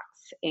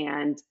detox,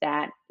 and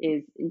that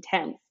is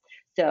intense.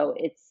 So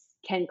it's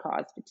can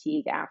cause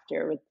fatigue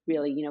after with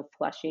really,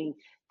 flushing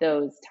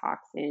those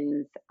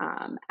toxins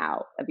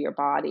out of your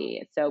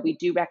body. So we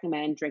do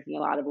recommend drinking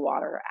a lot of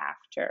water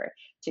after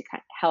to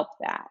kind of help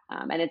that.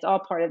 And it's all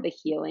part of the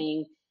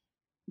healing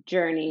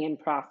journey and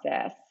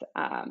process,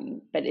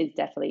 but it's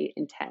definitely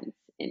intense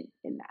in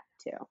that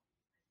too.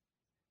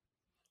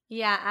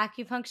 Yeah,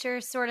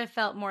 acupuncture sort of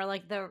felt more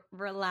like the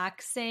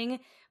relaxing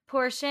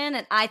portion,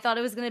 and I thought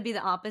it was going to be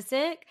the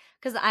opposite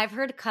because I've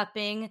heard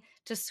cupping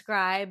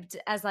described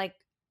as like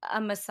a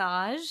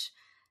massage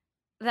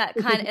that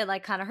kind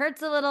of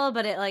hurts a little,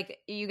 but it like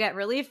you get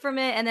relief from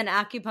it, and then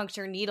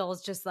acupuncture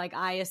needles just like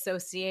I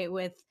associate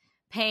with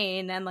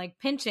pain and like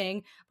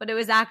pinching, but it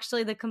was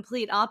actually the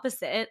complete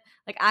opposite.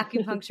 Like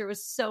acupuncture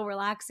was so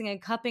relaxing, and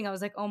cupping I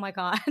was like, oh my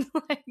god,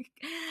 like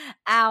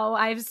ow,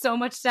 I have so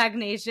much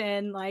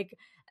stagnation, like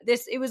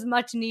this, it was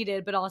much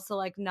needed, but also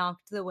like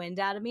knocked the wind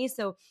out of me.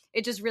 So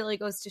it just really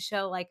goes to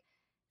show like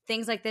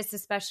things like this,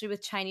 especially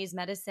with Chinese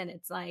medicine,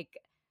 it's like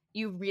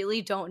you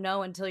really don't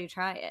know until you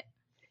try it.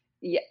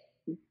 Yeah,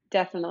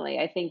 definitely.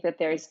 I think that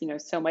there's,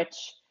 so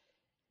much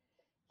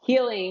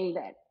healing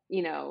that,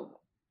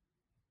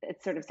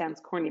 it sort of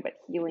sounds corny, but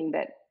healing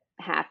that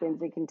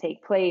happens and can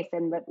take place.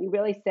 And what we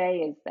really say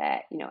is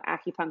that,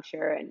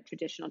 acupuncture and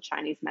traditional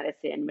Chinese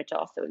medicine, which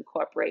also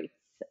incorporates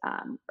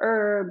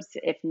herbs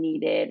if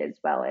needed, as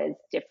well as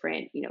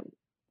different,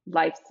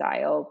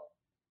 lifestyle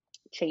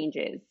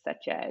changes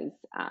such as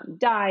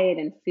diet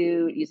and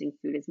food, using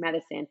food as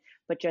medicine,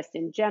 but just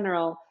in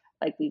general,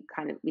 like we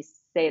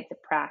say it's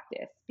a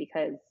practice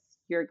because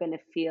you're going to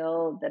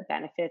feel the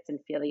benefits and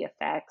feel the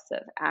effects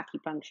of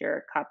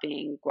acupuncture,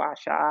 cupping, gua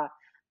sha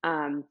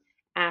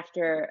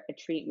after a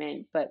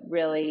treatment, but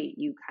really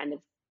you kind of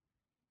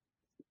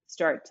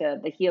start to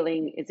the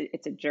healing is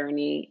it's a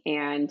journey,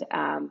 and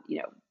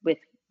with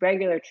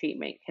regular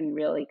treatment can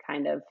really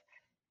kind of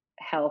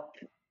help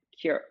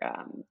cure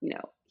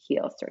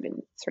heal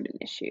certain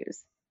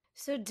issues.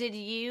 So did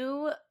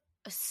you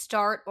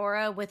start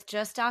Aura with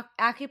just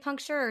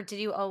acupuncture, or did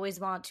you always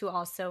want to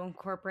also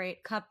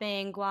incorporate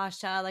cupping, gua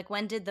sha? Like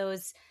when did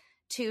those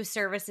two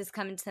services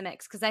come into the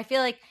mix? Because I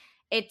feel like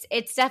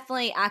it's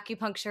definitely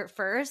acupuncture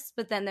first,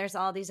 but then there's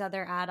all these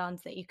other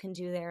add-ons that you can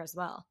do there as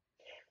well.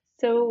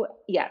 So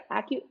yeah,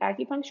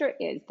 acupuncture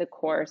is the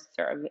core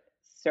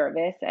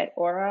service at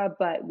Aura,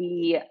 but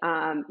we,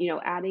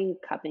 adding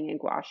cupping and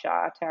gua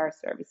sha to our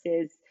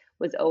services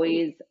was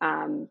always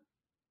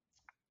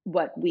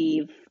what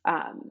we've,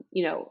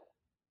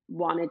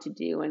 wanted to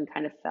do and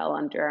kind of fell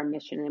under our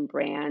mission and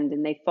brand,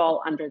 and they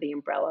fall under the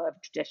umbrella of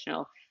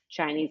traditional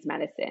Chinese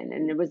medicine.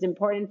 And it was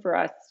important for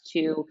us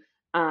to,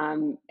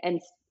 and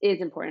is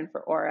important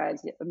for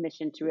Aura's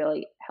mission to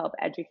really help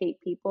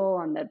educate people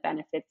on the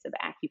benefits of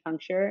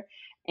acupuncture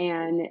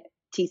and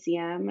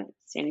TCM,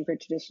 standing for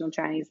traditional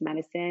Chinese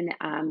medicine,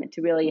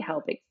 to really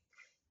help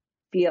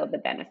feel the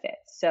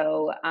benefits.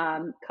 So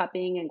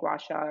cupping and gua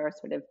sha are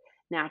sort of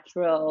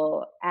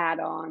natural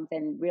add-ons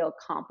and real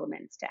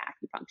complements to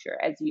acupuncture,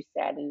 as you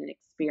said, and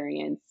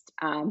experienced.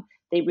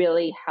 They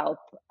really help,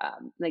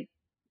 like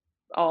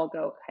all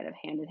go kind of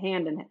hand in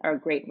hand, and are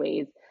great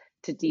ways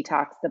to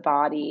detox the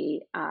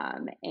body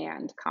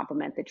and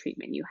complement the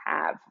treatment you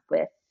have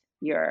with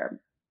your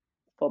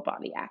full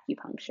body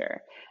acupuncture.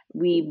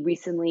 We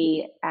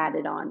recently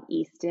added on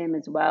eStim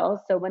as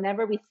well. So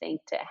whenever we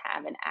think to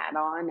have an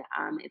add-on,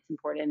 it's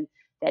important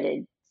that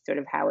it sort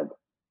of how it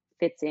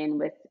fits in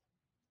with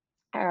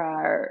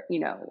our,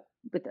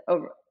 with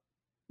over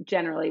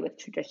generally with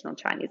traditional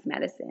Chinese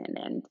medicine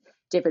and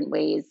different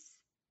ways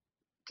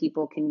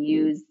people can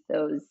use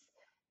those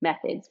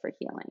methods for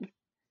healing.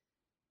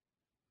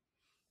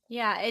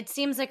 Yeah, it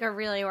seems like a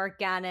really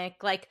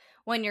organic, like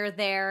when you're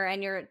there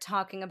and you're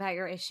talking about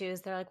your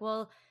issues, they're like,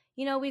 well,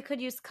 we could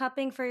use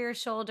cupping for your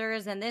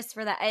shoulders and this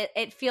for that.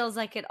 It feels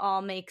like it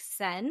all makes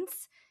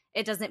sense.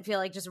 It doesn't feel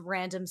like just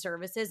random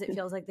services. It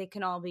feels like they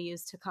can all be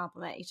used to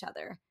complement each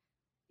other.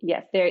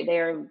 Yes,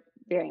 they're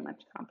very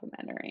much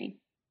complementary.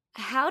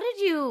 How did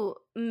you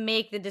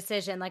make the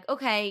decision? Like,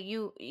 okay,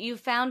 you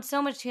found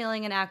so much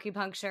healing in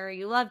acupuncture,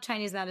 you love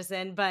Chinese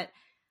medicine, but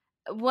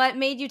what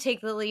made you take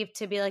the leap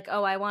to be like,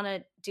 oh, I want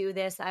to do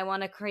this. I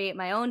want to create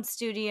my own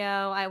studio.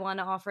 I want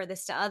to offer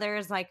this to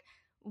others. Like,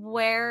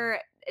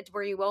 where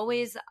were you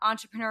always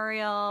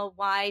entrepreneurial?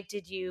 Why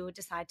did you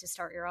decide to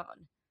start your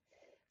own?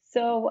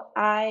 So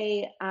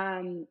I,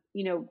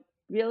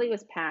 really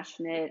was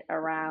passionate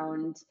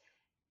around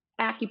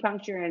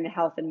acupuncture and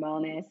health and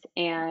wellness.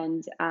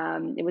 And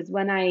it was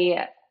when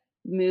I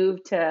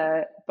moved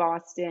to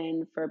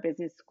Boston for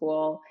business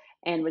school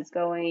and was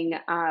going,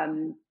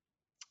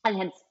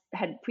 I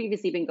had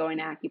previously been going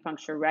to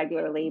acupuncture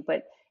regularly,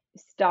 but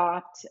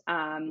stopped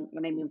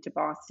when I moved to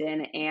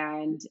Boston.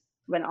 And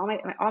when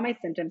all my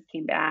symptoms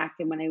came back,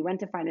 and when I went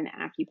to find an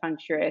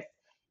acupuncturist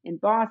in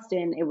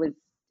Boston, it was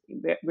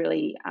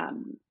really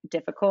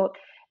difficult.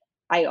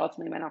 I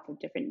ultimately went off of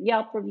different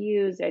Yelp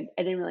reviews. I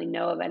didn't really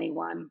know of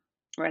anyone,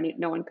 or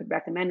no one could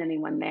recommend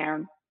anyone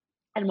there.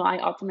 And while I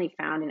ultimately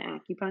found an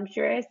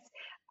acupuncturist,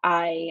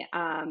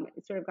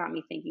 it sort of got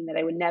me thinking that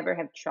I would never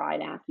have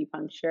tried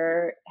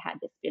acupuncture had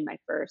this been my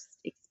first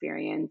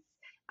experience,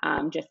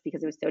 just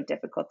because it was so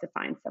difficult to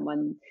find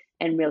someone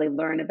and really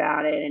learn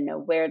about it and know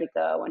where to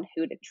go and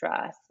who to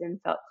trust.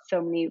 And felt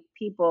so many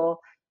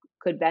people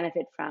could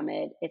benefit from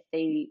it if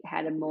they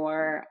had a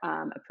more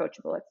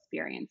approachable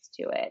experience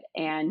to it.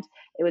 And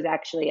it was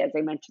actually, as I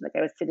mentioned, like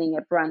I was sitting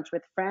at brunch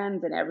with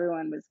friends and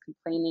everyone was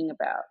complaining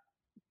about,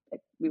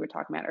 like we were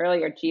talking about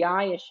earlier,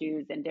 GI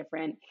issues and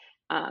different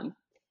um,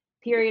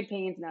 period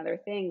pains and other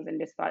things, and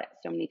just thought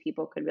so many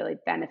people could really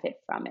benefit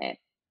from it.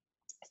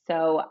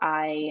 So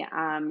I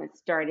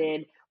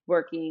started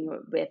working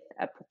with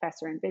a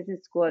professor in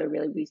business school to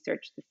really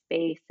research the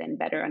space and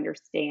better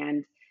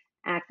understand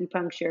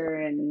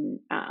acupuncture and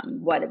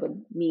what it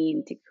would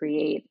mean to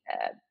create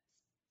a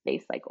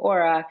space like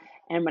Aura.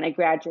 And when I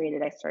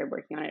graduated, I started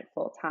working on it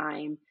full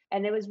time.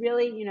 And it was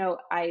really,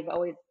 I've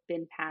always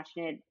been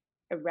passionate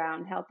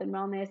around health and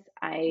wellness.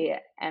 I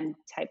am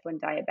type 1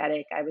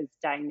 diabetic. I was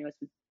diagnosed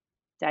with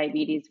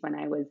diabetes when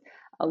I was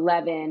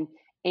 11.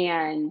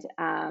 And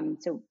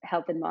so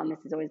health and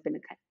wellness has always been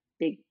a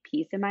big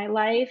piece in my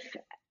life.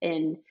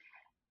 And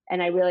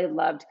I really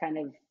loved kind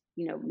of,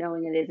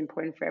 knowing it is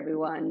important for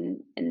everyone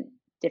in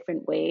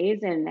different ways,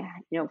 and,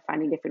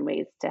 finding different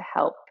ways to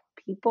help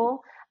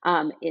people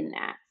in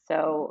that.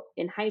 So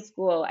in high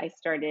school, I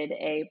started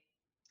a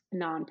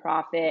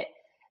nonprofit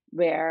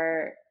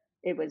where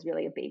it was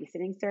really a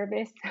babysitting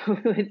service. So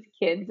it was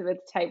kids with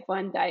type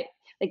 1 diet,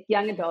 like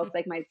young adults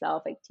like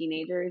myself, like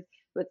teenagers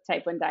with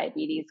type 1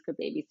 diabetes could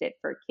babysit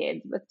for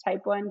kids with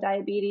type 1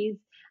 diabetes.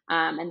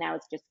 And that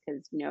was just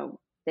because,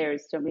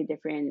 there's so many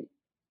different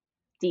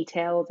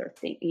details or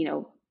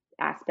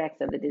aspects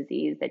of the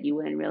disease that you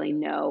wouldn't really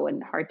know,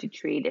 and hard to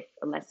treat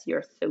unless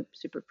you're so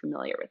super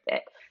familiar with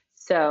it.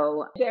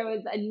 So there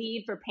was a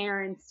need for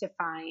parents to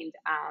find,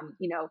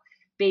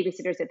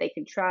 babysitters that they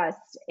could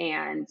trust,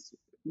 and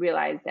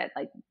realize that,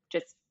 like,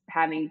 just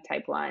having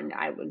type 1,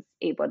 I was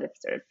able to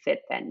sort of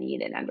fit that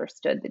need and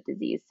understood the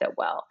disease so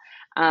well.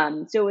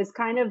 So it was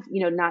kind of,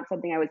 not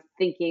something I was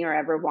thinking or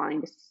ever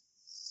wanting to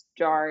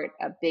start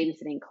a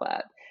babysitting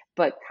club,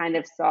 but kind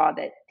of saw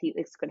that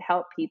this could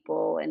help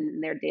people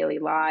in their daily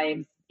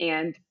lives,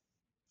 and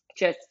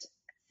just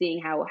seeing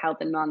how health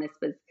and wellness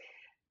was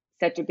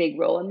such a big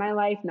role in my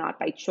life, not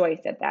by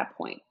choice at that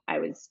point. I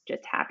was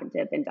just happened to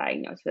have been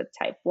diagnosed with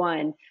type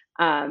 1.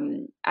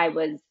 I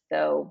was,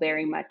 though,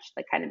 very much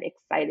like kind of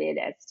excited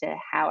as to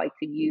how I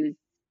could use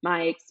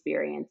my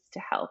experience to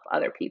help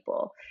other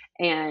people.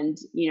 And,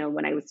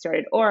 when I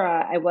started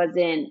Aura, I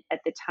wasn't at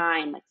the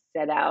time like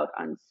set out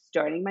on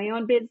starting my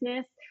own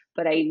business,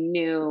 but I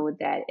knew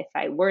that if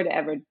I were to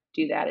ever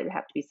do that, it would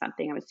have to be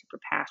something I was super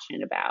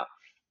passionate about.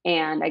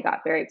 And I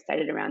got very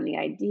excited around the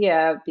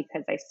idea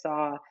because I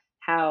saw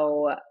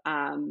how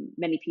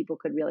many people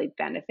could really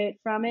benefit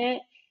from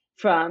it,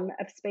 from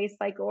a space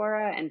like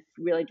Aura, and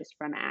really just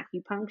from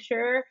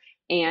acupuncture,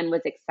 and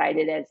was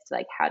excited as to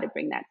like how to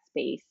bring that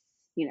space,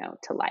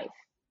 to life.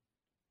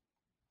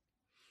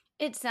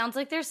 It sounds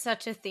like there's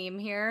such a theme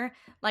here.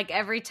 Like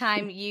every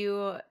time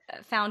you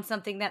found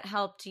something that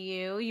helped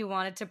you, you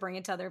wanted to bring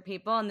it to other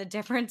people. And the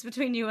difference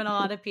between you and a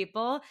lot of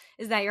people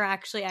is that you're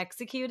actually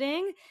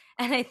executing.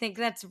 And I think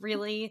that's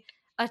really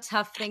a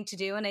tough thing to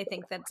do. And I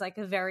think that's like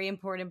a very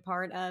important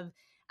part of,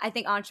 I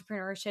think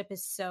entrepreneurship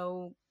is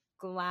so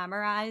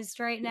glamorized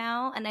right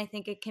now. And I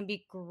think it can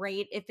be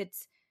great if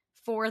it's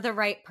for the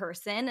right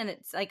person and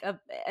it's like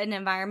an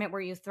environment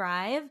where you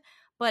thrive.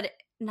 But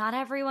not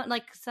everyone,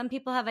 like some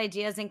people have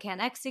ideas and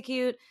can't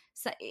execute.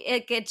 So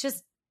it's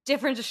just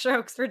different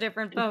strokes for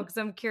different folks.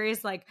 I'm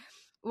curious, like,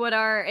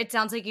 it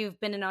sounds like you've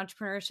been in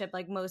entrepreneurship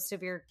like most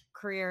of your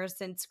career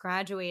since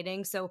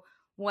graduating. So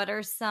what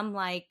are some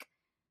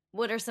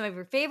of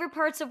your favorite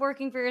parts of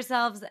working for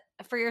yourself?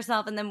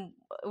 And then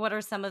what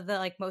are some of the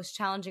like most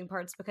challenging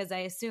parts? Because I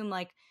assume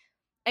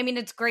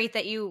it's great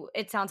that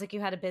it sounds like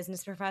you had a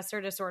business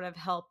professor to sort of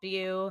help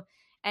you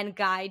and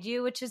guide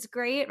you, which is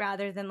great,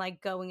 rather than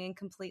like going in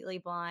completely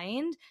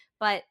blind.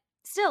 But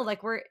still, like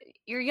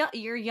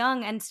you're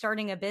young and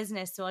starting a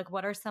business. So like,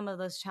 what are some of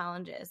those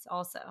challenges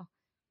also?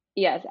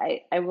 Yes,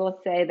 I will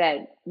say that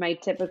my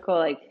typical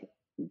like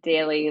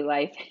daily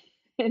life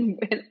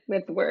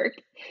with work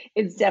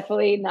is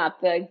definitely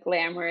not the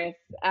glamorous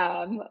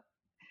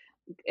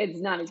it's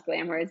not as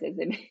glamorous as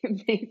it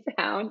may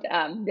sound.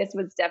 This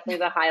was definitely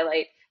the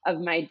highlight of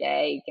my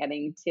day,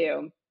 getting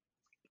to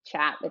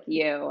chat with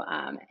you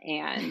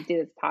and do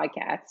this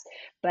podcast.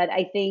 But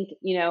I think,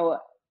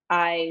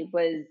 I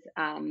was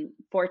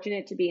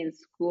fortunate to be in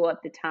school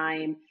at the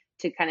time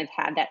to kind of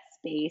have that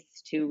space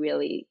to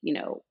really,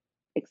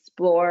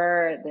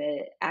 explore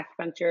the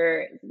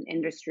acupuncture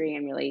industry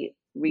and really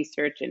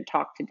research and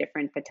talk to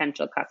different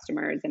potential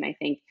customers. And I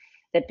think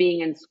that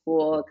being in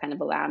school kind of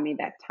allowed me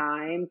that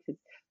time.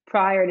 Because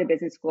prior to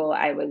business school,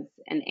 I was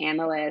an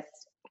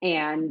analyst,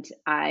 and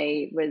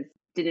I was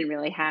didn't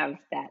really have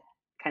that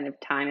kind of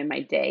time in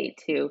my day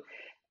to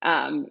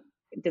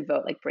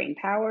devote like brain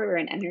power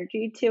and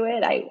energy to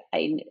it.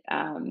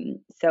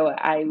 So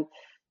I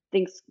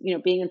think,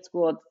 being in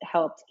school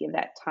helped give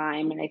that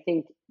time. And I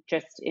think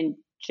just in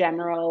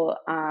general,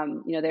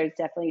 there's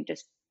definitely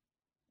just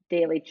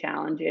daily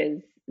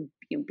challenges,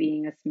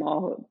 being a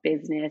small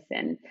business.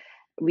 And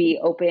we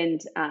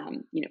opened,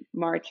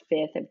 March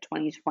 5th of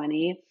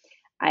 2020.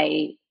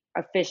 I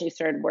officially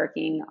started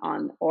working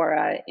on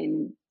Aura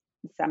in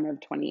the summer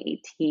of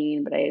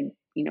 2018, but I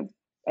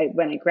had,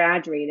 when I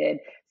graduated,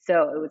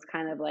 so it was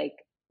kind of like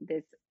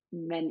this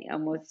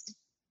almost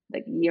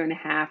like year and a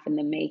half in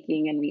the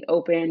making. And we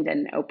opened,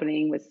 and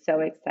opening was so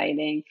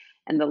exciting,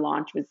 and the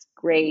launch was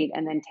great.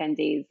 And then 10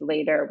 days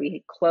later, we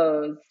had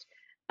closed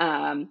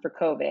for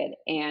COVID,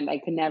 and I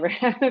could never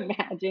have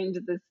imagined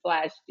this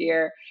last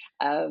year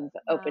of Wow.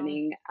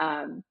 opening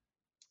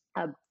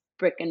a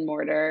brick and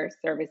mortar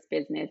service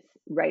business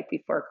right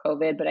before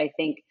COVID. But I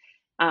think,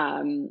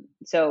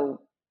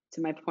 so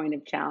to my point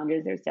of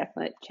challenges, there's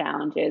definite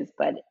challenges,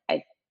 but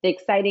the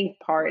exciting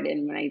part,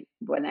 and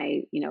when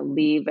I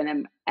leave and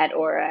I'm at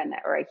Aura,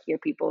 or I hear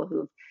people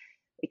who've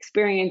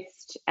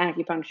experienced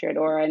acupuncture at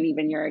Aura, and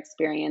even your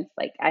experience,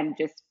 like I'm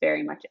just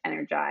very much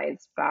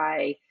energized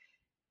by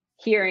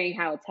hearing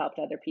how it's helped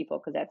other people,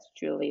 because that's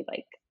truly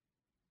like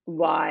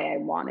why I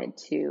wanted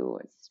to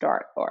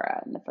start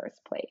Aura in the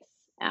first place.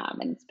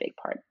 And it's a big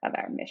part of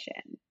our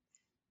mission.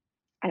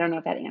 I don't know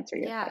if that answered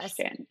your Yeah.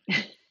 question.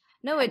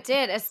 No, it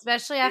did,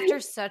 especially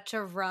after such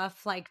a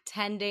rough, like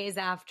 10 days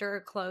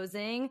after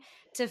closing,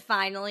 to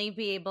finally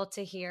be able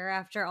to hear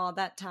after all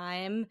that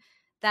time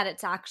that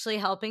it's actually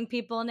helping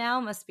people now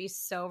must be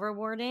so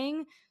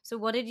rewarding. So,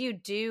 what did you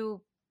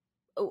do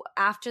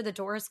after the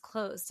doors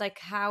closed? Like,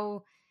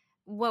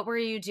 what were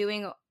you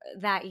doing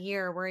that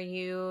year? Were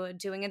you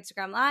doing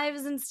Instagram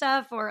lives and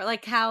stuff, or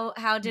like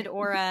how did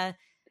Aura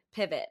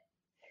pivot?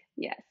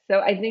 Yes. So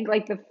I think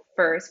like the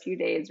first few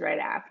days right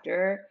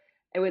after,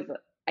 it was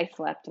I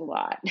slept a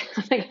lot.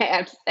 Like I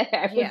have to say,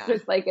 I was Yeah.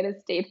 just like in a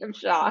state of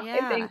shock, I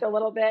Yeah. think a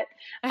little bit.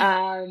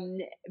 Um,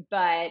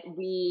 but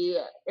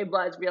it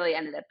was really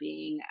ended up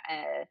being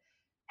a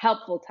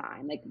helpful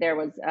time. Like there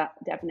was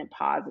definite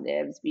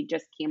positives. We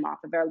just came off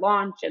of our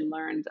launch and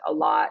learned a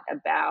lot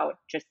about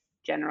just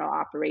general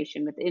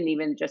operation within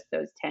even just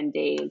those 10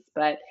 days.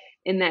 But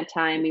in that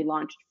time, we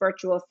launched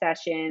virtual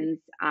sessions.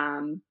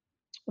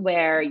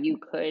 Where you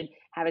could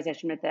have a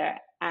session with an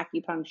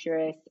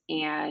acupuncturist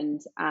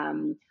and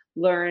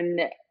learn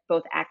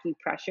both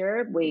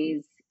acupressure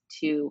ways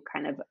to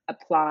kind of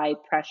apply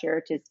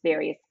pressure to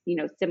various,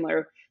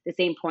 similar, the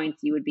same points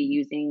you would be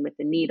using with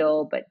the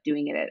needle, but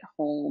doing it at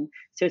home.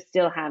 So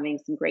still having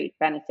some great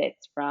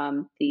benefits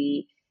from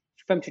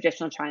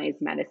traditional Chinese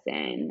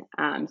medicine.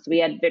 So we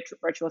had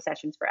virtual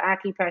sessions for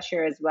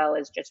acupressure, as well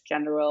as just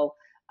general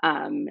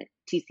um,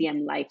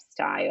 TCM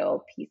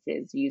lifestyle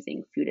pieces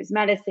using food as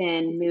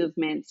medicine,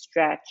 movement,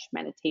 stretch,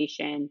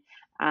 meditation.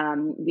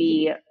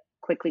 We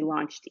quickly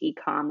launched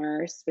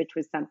e-commerce, which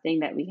was something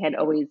that we had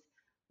always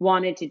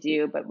wanted to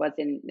do, but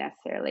wasn't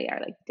necessarily our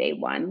like day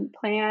one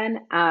plan.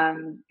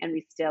 And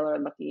we still are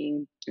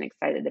looking and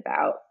excited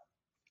about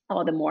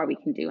all the more we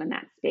can do in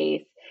that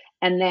space.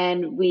 And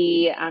then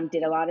we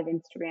did a lot of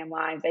Instagram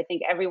lives. I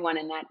think everyone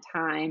in that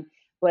time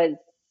was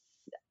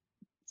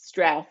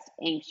stressed,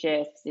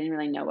 anxious, didn't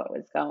really know what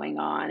was going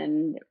on,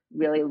 and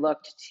really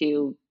looked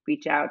to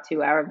reach out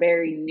to our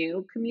very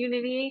new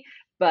community,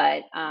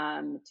 but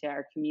to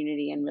our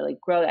community and really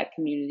grow that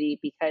community.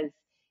 Because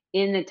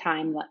in the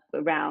time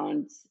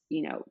around,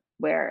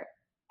 where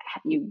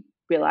you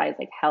realize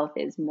like health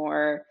is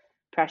more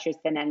precious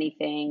than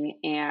anything,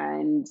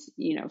 and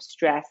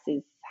stress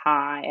is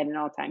high at an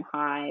all-time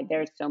high,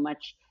 there's so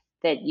much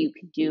that you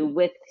could do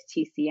with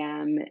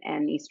TCM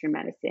and Eastern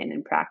medicine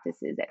and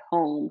practices at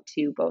home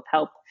to both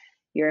help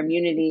your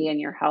immunity and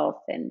your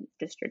health, and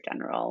just your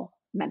general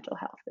mental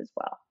health as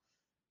well.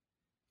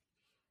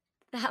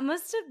 That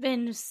must have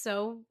been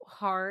so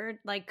hard,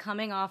 like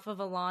coming off of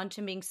a launch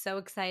and being so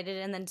excited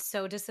and then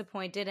so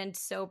disappointed and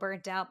so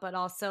burnt out, but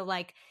also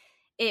like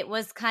it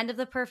was kind of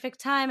the perfect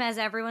time as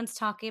everyone's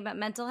talking about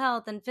mental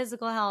health and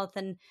physical health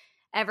and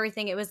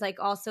everything. It was like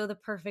also the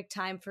perfect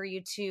time for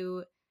you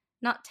to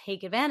not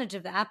take advantage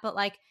of that, but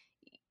like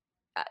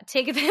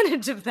take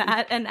advantage of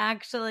that and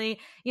actually,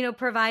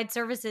 provide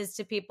services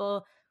to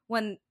people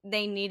when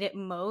they need it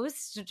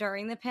most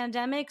during the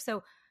pandemic.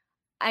 So,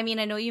 I mean,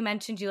 I know you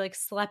mentioned you like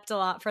slept a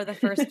lot for the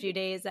first few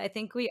days. I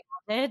think we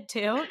all did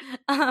too.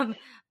 Um,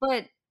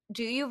 but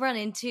do you run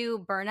into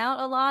burnout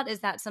a lot? Is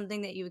that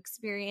something that you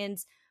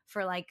experience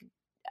for like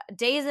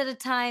days at a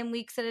time,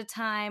 weeks at a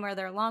time? Are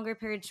there longer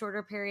periods,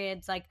 shorter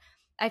periods? Like,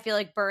 I feel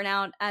like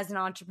burnout as an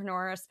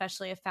entrepreneur,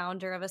 especially a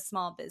founder of a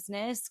small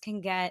business,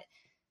 can get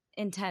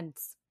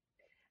intense.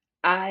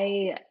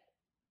 I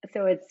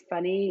So it's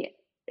funny,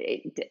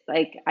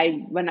 like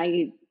when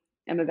I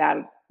am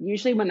about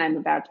usually when I'm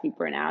about to be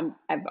burnt out,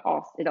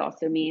 it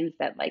also means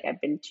that like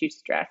I've been too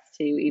stressed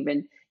to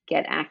even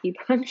get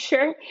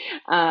acupuncture.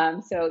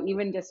 So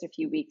even just a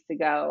few weeks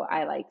ago,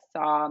 I like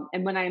saw,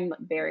 and when I'm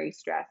very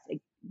stressed,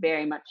 it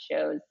very much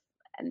shows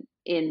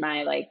in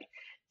my like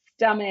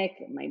stomach,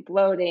 my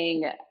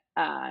bloating,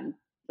 um,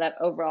 that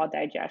overall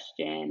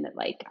digestion.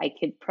 Like I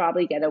could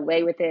probably get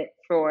away with it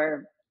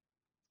for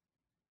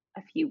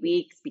a few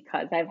weeks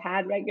because I've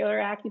had regular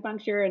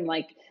acupuncture and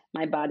like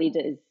my body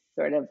is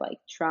sort of like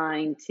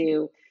trying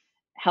to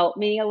help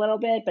me a little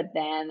bit. But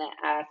then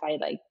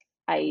if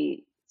I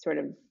sort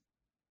of,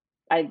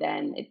 I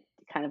then it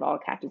kind of all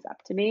catches up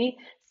to me.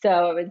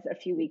 So it was a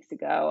few weeks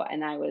ago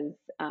and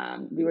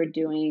we were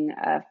doing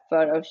a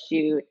photo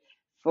shoot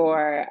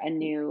for a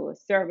new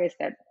service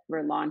that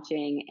we're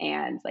launching.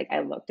 And like I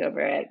looked over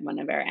at one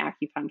of our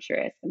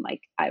acupuncturists and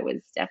like I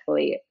was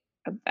definitely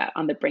about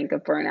on the brink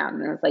of burnout.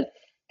 And I was like,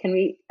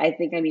 I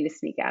think I need to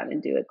sneak out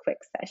and do a quick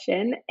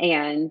session.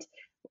 And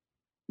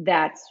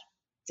that's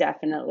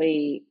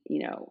definitely,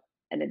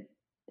 and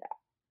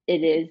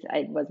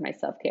it was my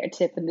self-care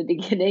tip in the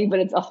beginning, but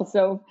it's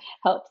also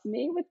helps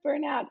me with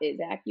burnout is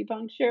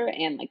acupuncture.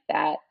 And like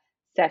that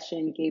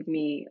session gave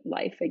me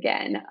life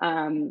again.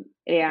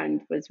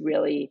 And was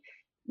really,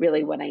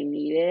 really what I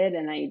needed.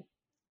 And I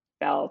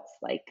felt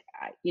like,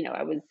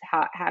 I was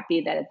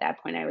happy that at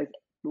that point I was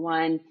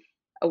one,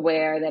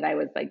 aware that I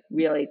was like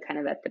really kind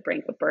of at the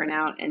brink of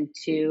burnout, and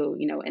two,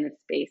 in a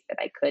space that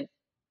I could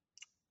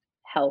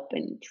help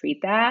and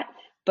treat that.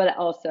 But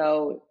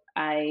also,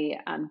 I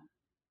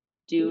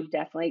do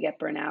definitely get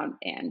burnout,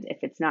 and if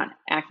it's not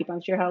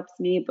acupuncture helps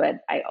me, but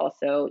I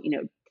also,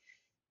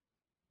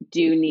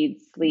 do need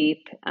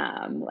sleep.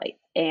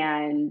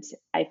 And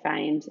I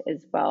find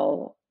as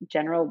well,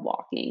 general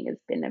walking has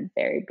been a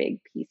very big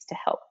piece to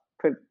help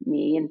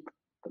me in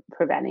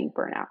preventing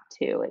burnout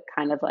too. It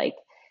kind of like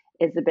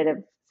is a bit of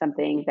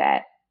something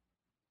that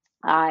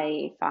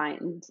I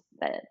find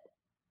that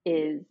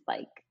is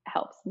like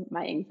helps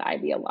my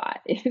anxiety a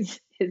lot is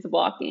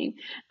walking.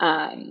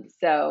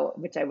 So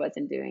which I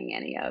wasn't doing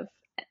any of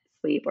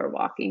sleep or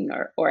walking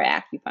or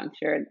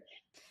acupuncture.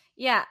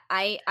 Yeah,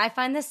 I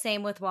find the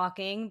same with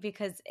walking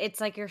because it's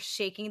like you're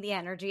shaking the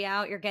energy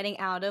out. You're getting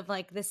out of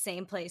like the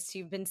same place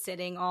you've been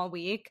sitting all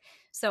week.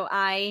 So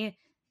I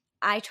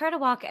try to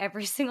walk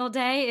every single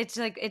day. It's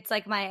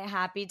like my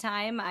happy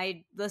time.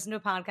 I listen to a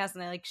podcast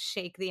and I like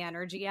shake the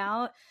energy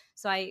out.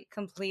 So I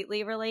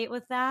completely relate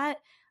with that.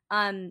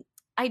 Um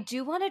I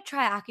do want to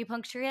try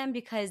acupuncture again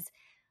because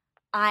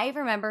I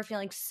remember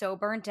feeling so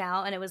burnt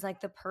out and it was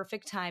like the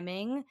perfect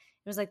timing.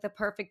 It was like the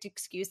perfect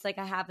excuse. Like,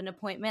 I have an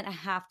appointment. I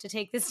have to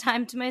take this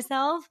time to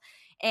myself.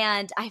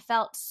 And I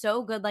felt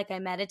so good. Like, I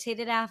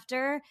meditated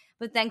after.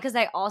 But then, because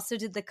I also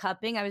did the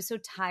cupping, I was so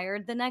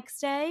tired the next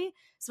day.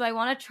 So, I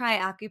want to try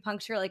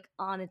acupuncture like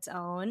on its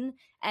own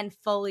and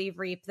fully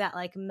reap that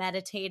like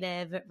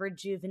meditative,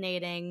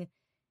 rejuvenating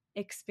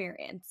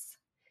experience.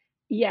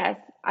 Yes,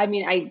 I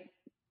mean I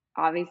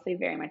obviously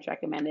very much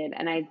recommended.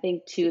 And I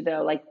think too,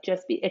 though, like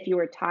if you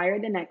were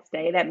tired the next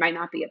day, that might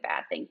not be a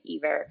bad thing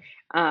either.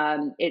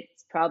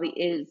 It's probably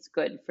is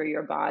good for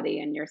your body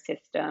and your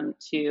system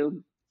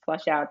to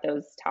flush out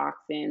those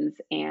toxins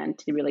and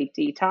to really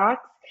detox.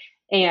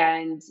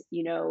 And,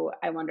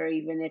 I wonder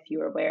even if you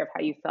were aware of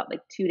how you felt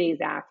like 2 days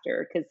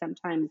after, because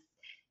sometimes,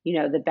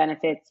 the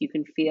benefits you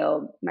can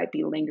feel might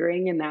be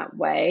lingering in that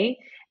way.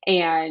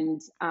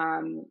 And,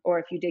 or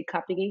if you did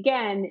cupping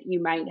again,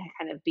 you might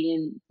kind of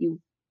you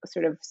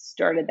sort of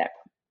started that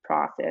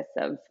process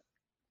of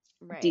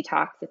Right.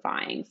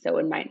 detoxifying. So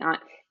it might not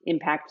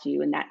impact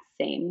you in that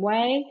same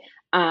way.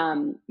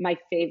 My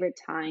favorite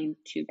time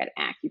to get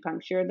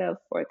acupuncture, though,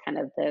 for kind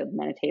of the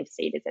meditative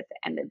state is at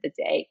the end of the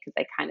day because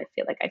I kind of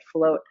feel like I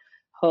float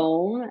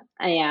home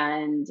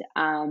and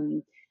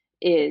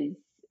is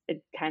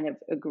a kind of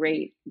a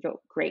great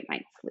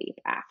night's sleep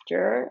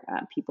after.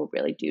 People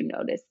really do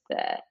notice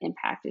the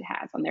impact it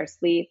has on their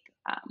sleep.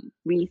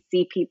 We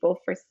see people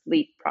for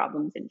sleep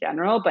problems in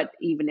general, but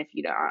even if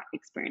you are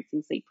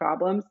experiencing sleep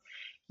problems,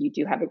 you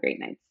do have a great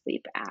night's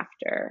sleep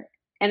after.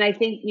 And I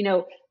think,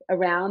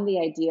 around the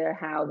idea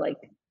how like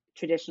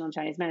traditional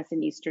Chinese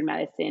medicine, Eastern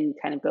medicine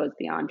kind of goes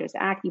beyond just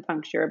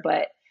acupuncture,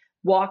 but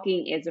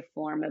walking is a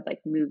form of like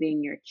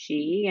moving your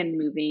chi and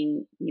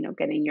moving,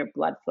 getting your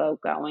blood flow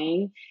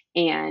going,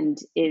 and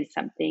is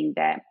something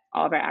that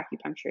all of our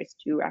acupuncturists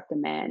do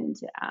recommend,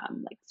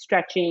 like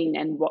stretching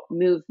and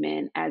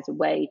movement as a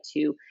way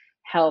to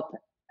help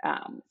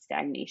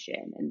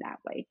stagnation in that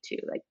way too.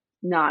 Like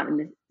not in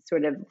the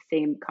sort of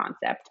same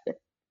concept with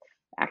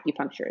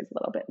acupuncture is a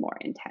little bit more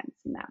intense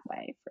in that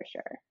way for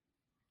sure.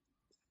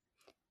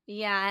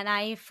 Yeah, and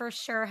I for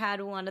sure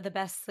had one of the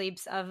best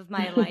sleeps of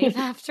my life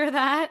after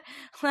that.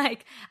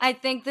 Like, I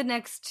think the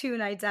next 2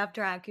 nights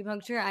after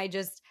acupuncture, I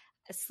just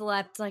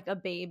slept like a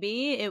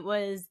baby. It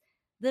was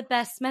the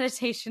best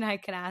meditation I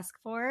could ask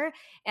for,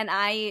 and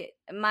my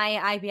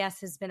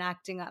IBS has been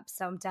acting up,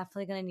 so I'm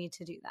definitely going to need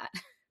to do that.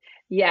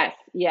 Yes.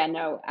 Yeah,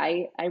 no,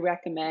 I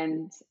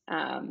recommend,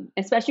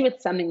 especially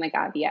with something like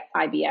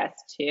IBS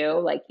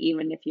too, like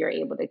even if you're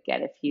able to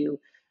get a few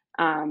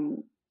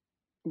um,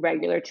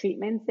 regular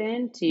treatments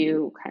in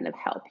to kind of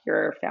help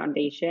your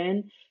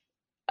foundation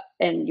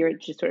and your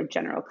just sort of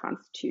general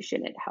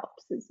constitution, it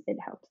helps as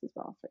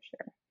well for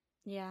sure.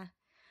 Yeah.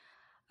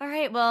 All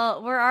right,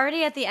 well, we're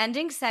already at the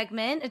ending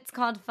segment. It's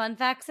called Fun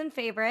Facts and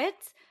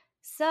Favorites.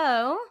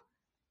 So,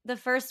 the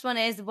first one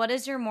is, what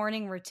is your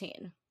morning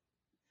routine?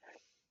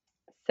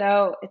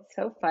 So it's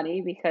so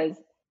funny because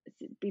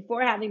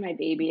before having my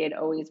baby, I'd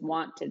always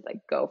want to like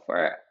go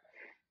for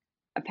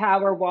a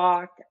power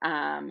walk.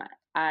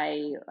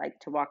 I like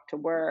to walk to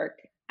work.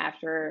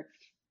 After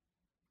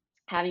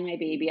having my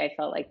baby, I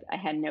felt like I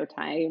had no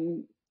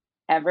time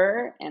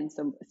ever, and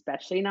so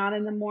especially not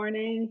in the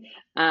morning.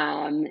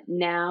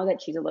 Now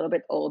that she's a little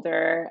bit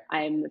older,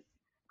 I'm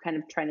kind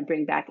of trying to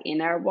bring back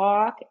in our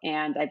walk,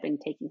 and I've been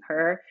taking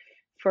her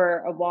for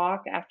a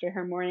walk after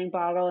her morning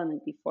bottle, and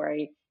then before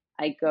I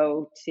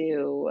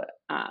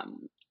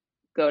um,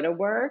 go to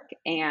work,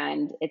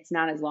 and it's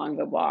not as long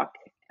of a walk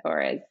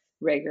or as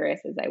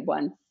rigorous as I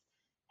once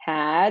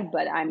had,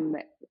 but I'm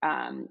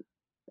um,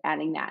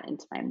 adding that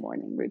into my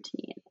morning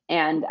routine.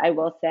 And I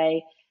will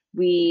say,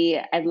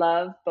 I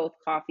love both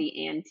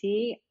coffee and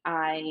tea.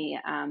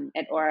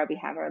 At Aura we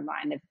have our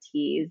line of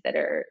teas that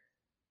are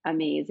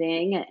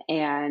amazing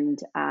and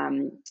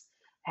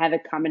have a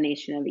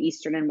combination of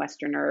Eastern and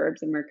Western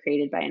herbs, and were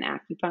created by an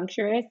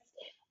acupuncturist.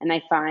 And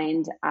I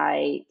find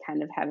I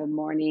kind of have a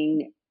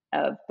morning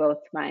of both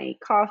my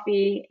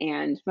coffee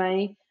and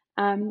my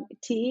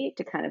tea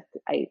to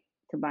I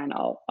combine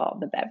all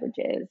the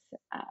beverages,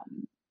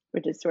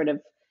 which is sort of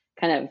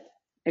kind of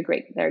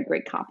they're a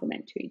great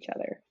complement to each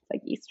other. It's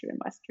like Eastern and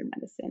Western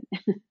medicine.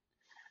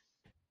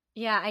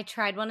 Yeah, I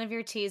tried one of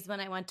your teas when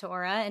I went to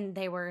Aura, and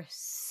they were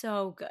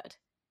so good.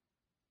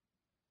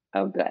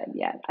 Oh, good.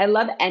 Yeah. I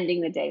love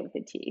ending the day with a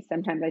tea.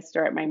 Sometimes I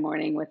start my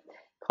morning with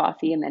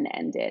coffee and then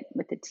end it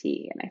with a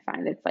tea. And I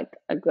find it's like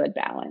a good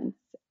balance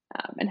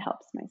and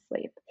helps my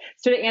sleep.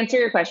 So, to answer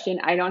your question,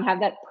 I don't have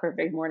that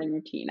perfect morning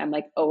routine. I'm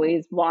like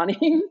always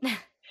wanting,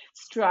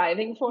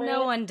 striving for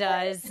No it. one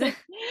does.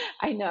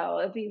 I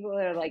know people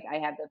are like, I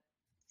have to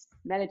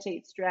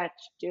meditate, stretch,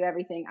 do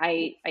everything.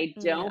 I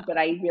Yeah, don't, but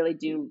I really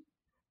do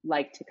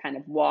like to kind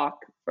of walk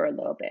for a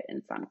little bit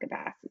in some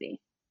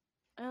capacity.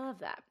 I love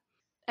that.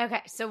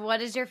 Okay, so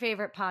what is your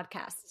favorite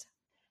podcast?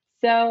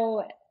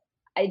 So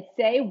I'd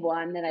say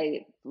one that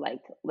I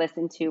like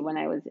listened to when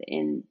I was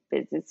in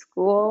business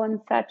school and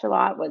such a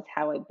lot was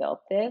How I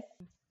Built This.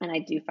 And I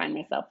do find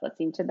myself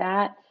listening to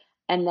that.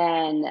 And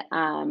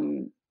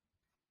then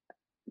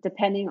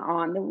depending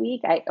on the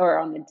week or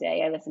on the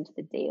day, I listen to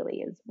the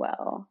daily as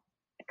well.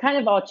 I kind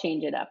of all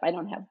change it up. I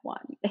don't have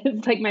one.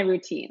 It's like my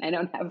routine. I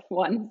don't have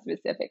one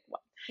specific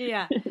one.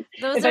 Yeah,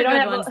 those If I are don't good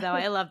have ones, though.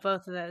 I love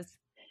both of those.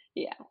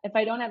 yeah, if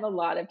I don't have a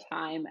lot of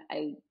time,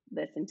 I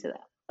listen to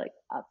that like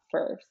up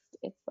first.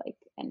 It's like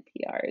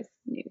NPR's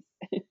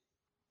news.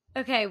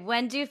 Okay,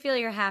 when do you feel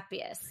your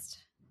happiest?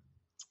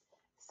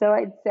 So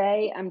I'd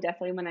say I'm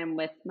definitely when I'm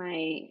with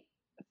my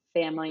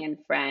family and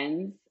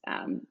friends.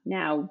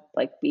 Now,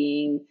 like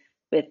being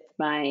with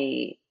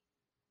my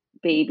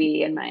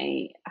baby and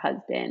my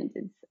husband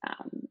is,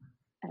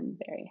 I'm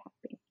very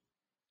happy.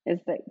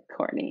 It's like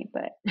corny,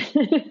 but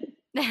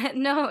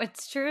No,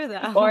 it's true, or though.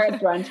 a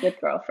brunch with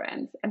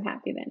girlfriends. I'm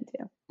happy then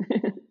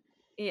too.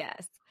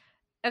 Yes.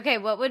 Okay,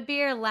 what would be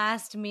your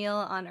last meal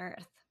on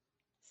Earth?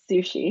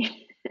 Sushi,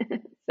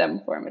 some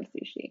form of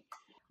sushi.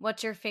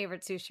 What's your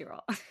favorite sushi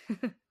roll?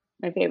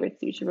 My favorite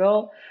sushi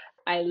roll.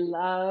 I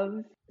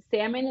love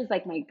salmon is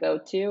like my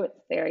go-to. It's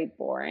very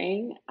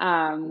boring.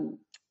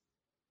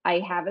 I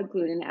have a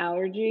gluten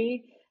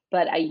allergy,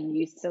 but I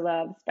used to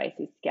love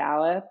spicy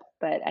scallop,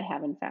 but I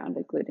haven't found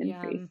a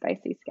gluten-free Yum.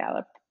 spicy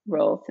scallop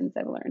roll since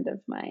I've learned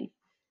of my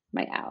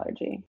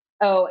allergy.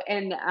 Oh,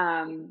 and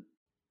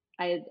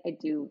I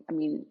do, I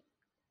mean,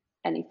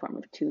 any form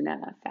of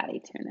tuna,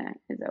 fatty tuna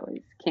is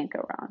always can't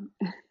go wrong.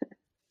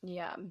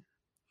 Yum.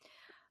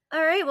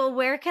 All right, well,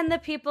 where can the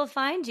people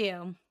find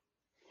you?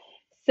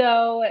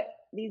 So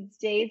these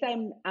days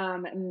I'm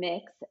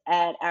mix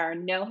at our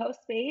NoHo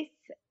space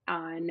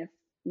on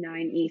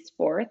 9 East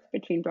 4th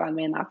between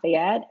Broadway and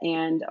Lafayette,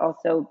 and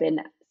also been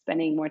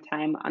spending more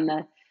time on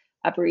the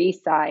Upper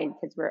East Side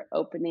because we're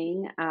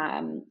opening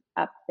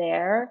up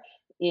there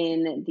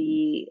in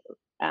the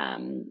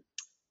um,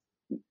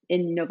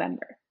 in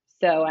November.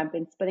 So I've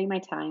been splitting my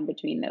time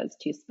between those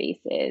two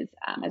spaces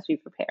as we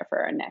prepare for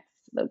our next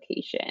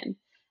location.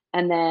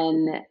 And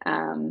then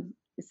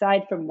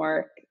aside from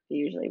work,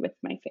 usually with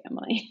my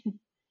family.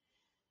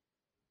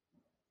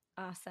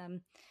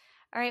 Awesome.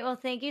 All right. Well,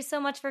 thank you so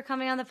much for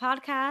coming on the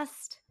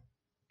podcast.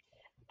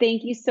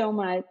 Thank you so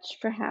much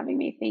for having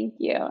me. Thank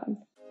you.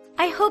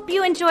 I hope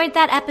you enjoyed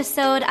that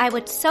episode. I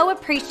would so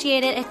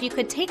appreciate it if you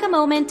could take a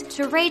moment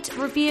to rate,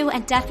 review,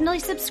 and definitely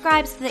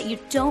subscribe so that you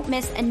don't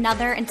miss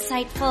another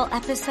insightful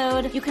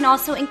episode. You can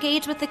also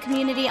engage with the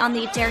community on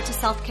the Dare to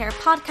Self-Care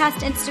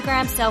podcast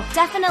Instagram, so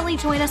definitely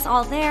join us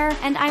all there,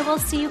 and I will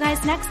see you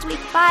guys next week.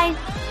 Bye!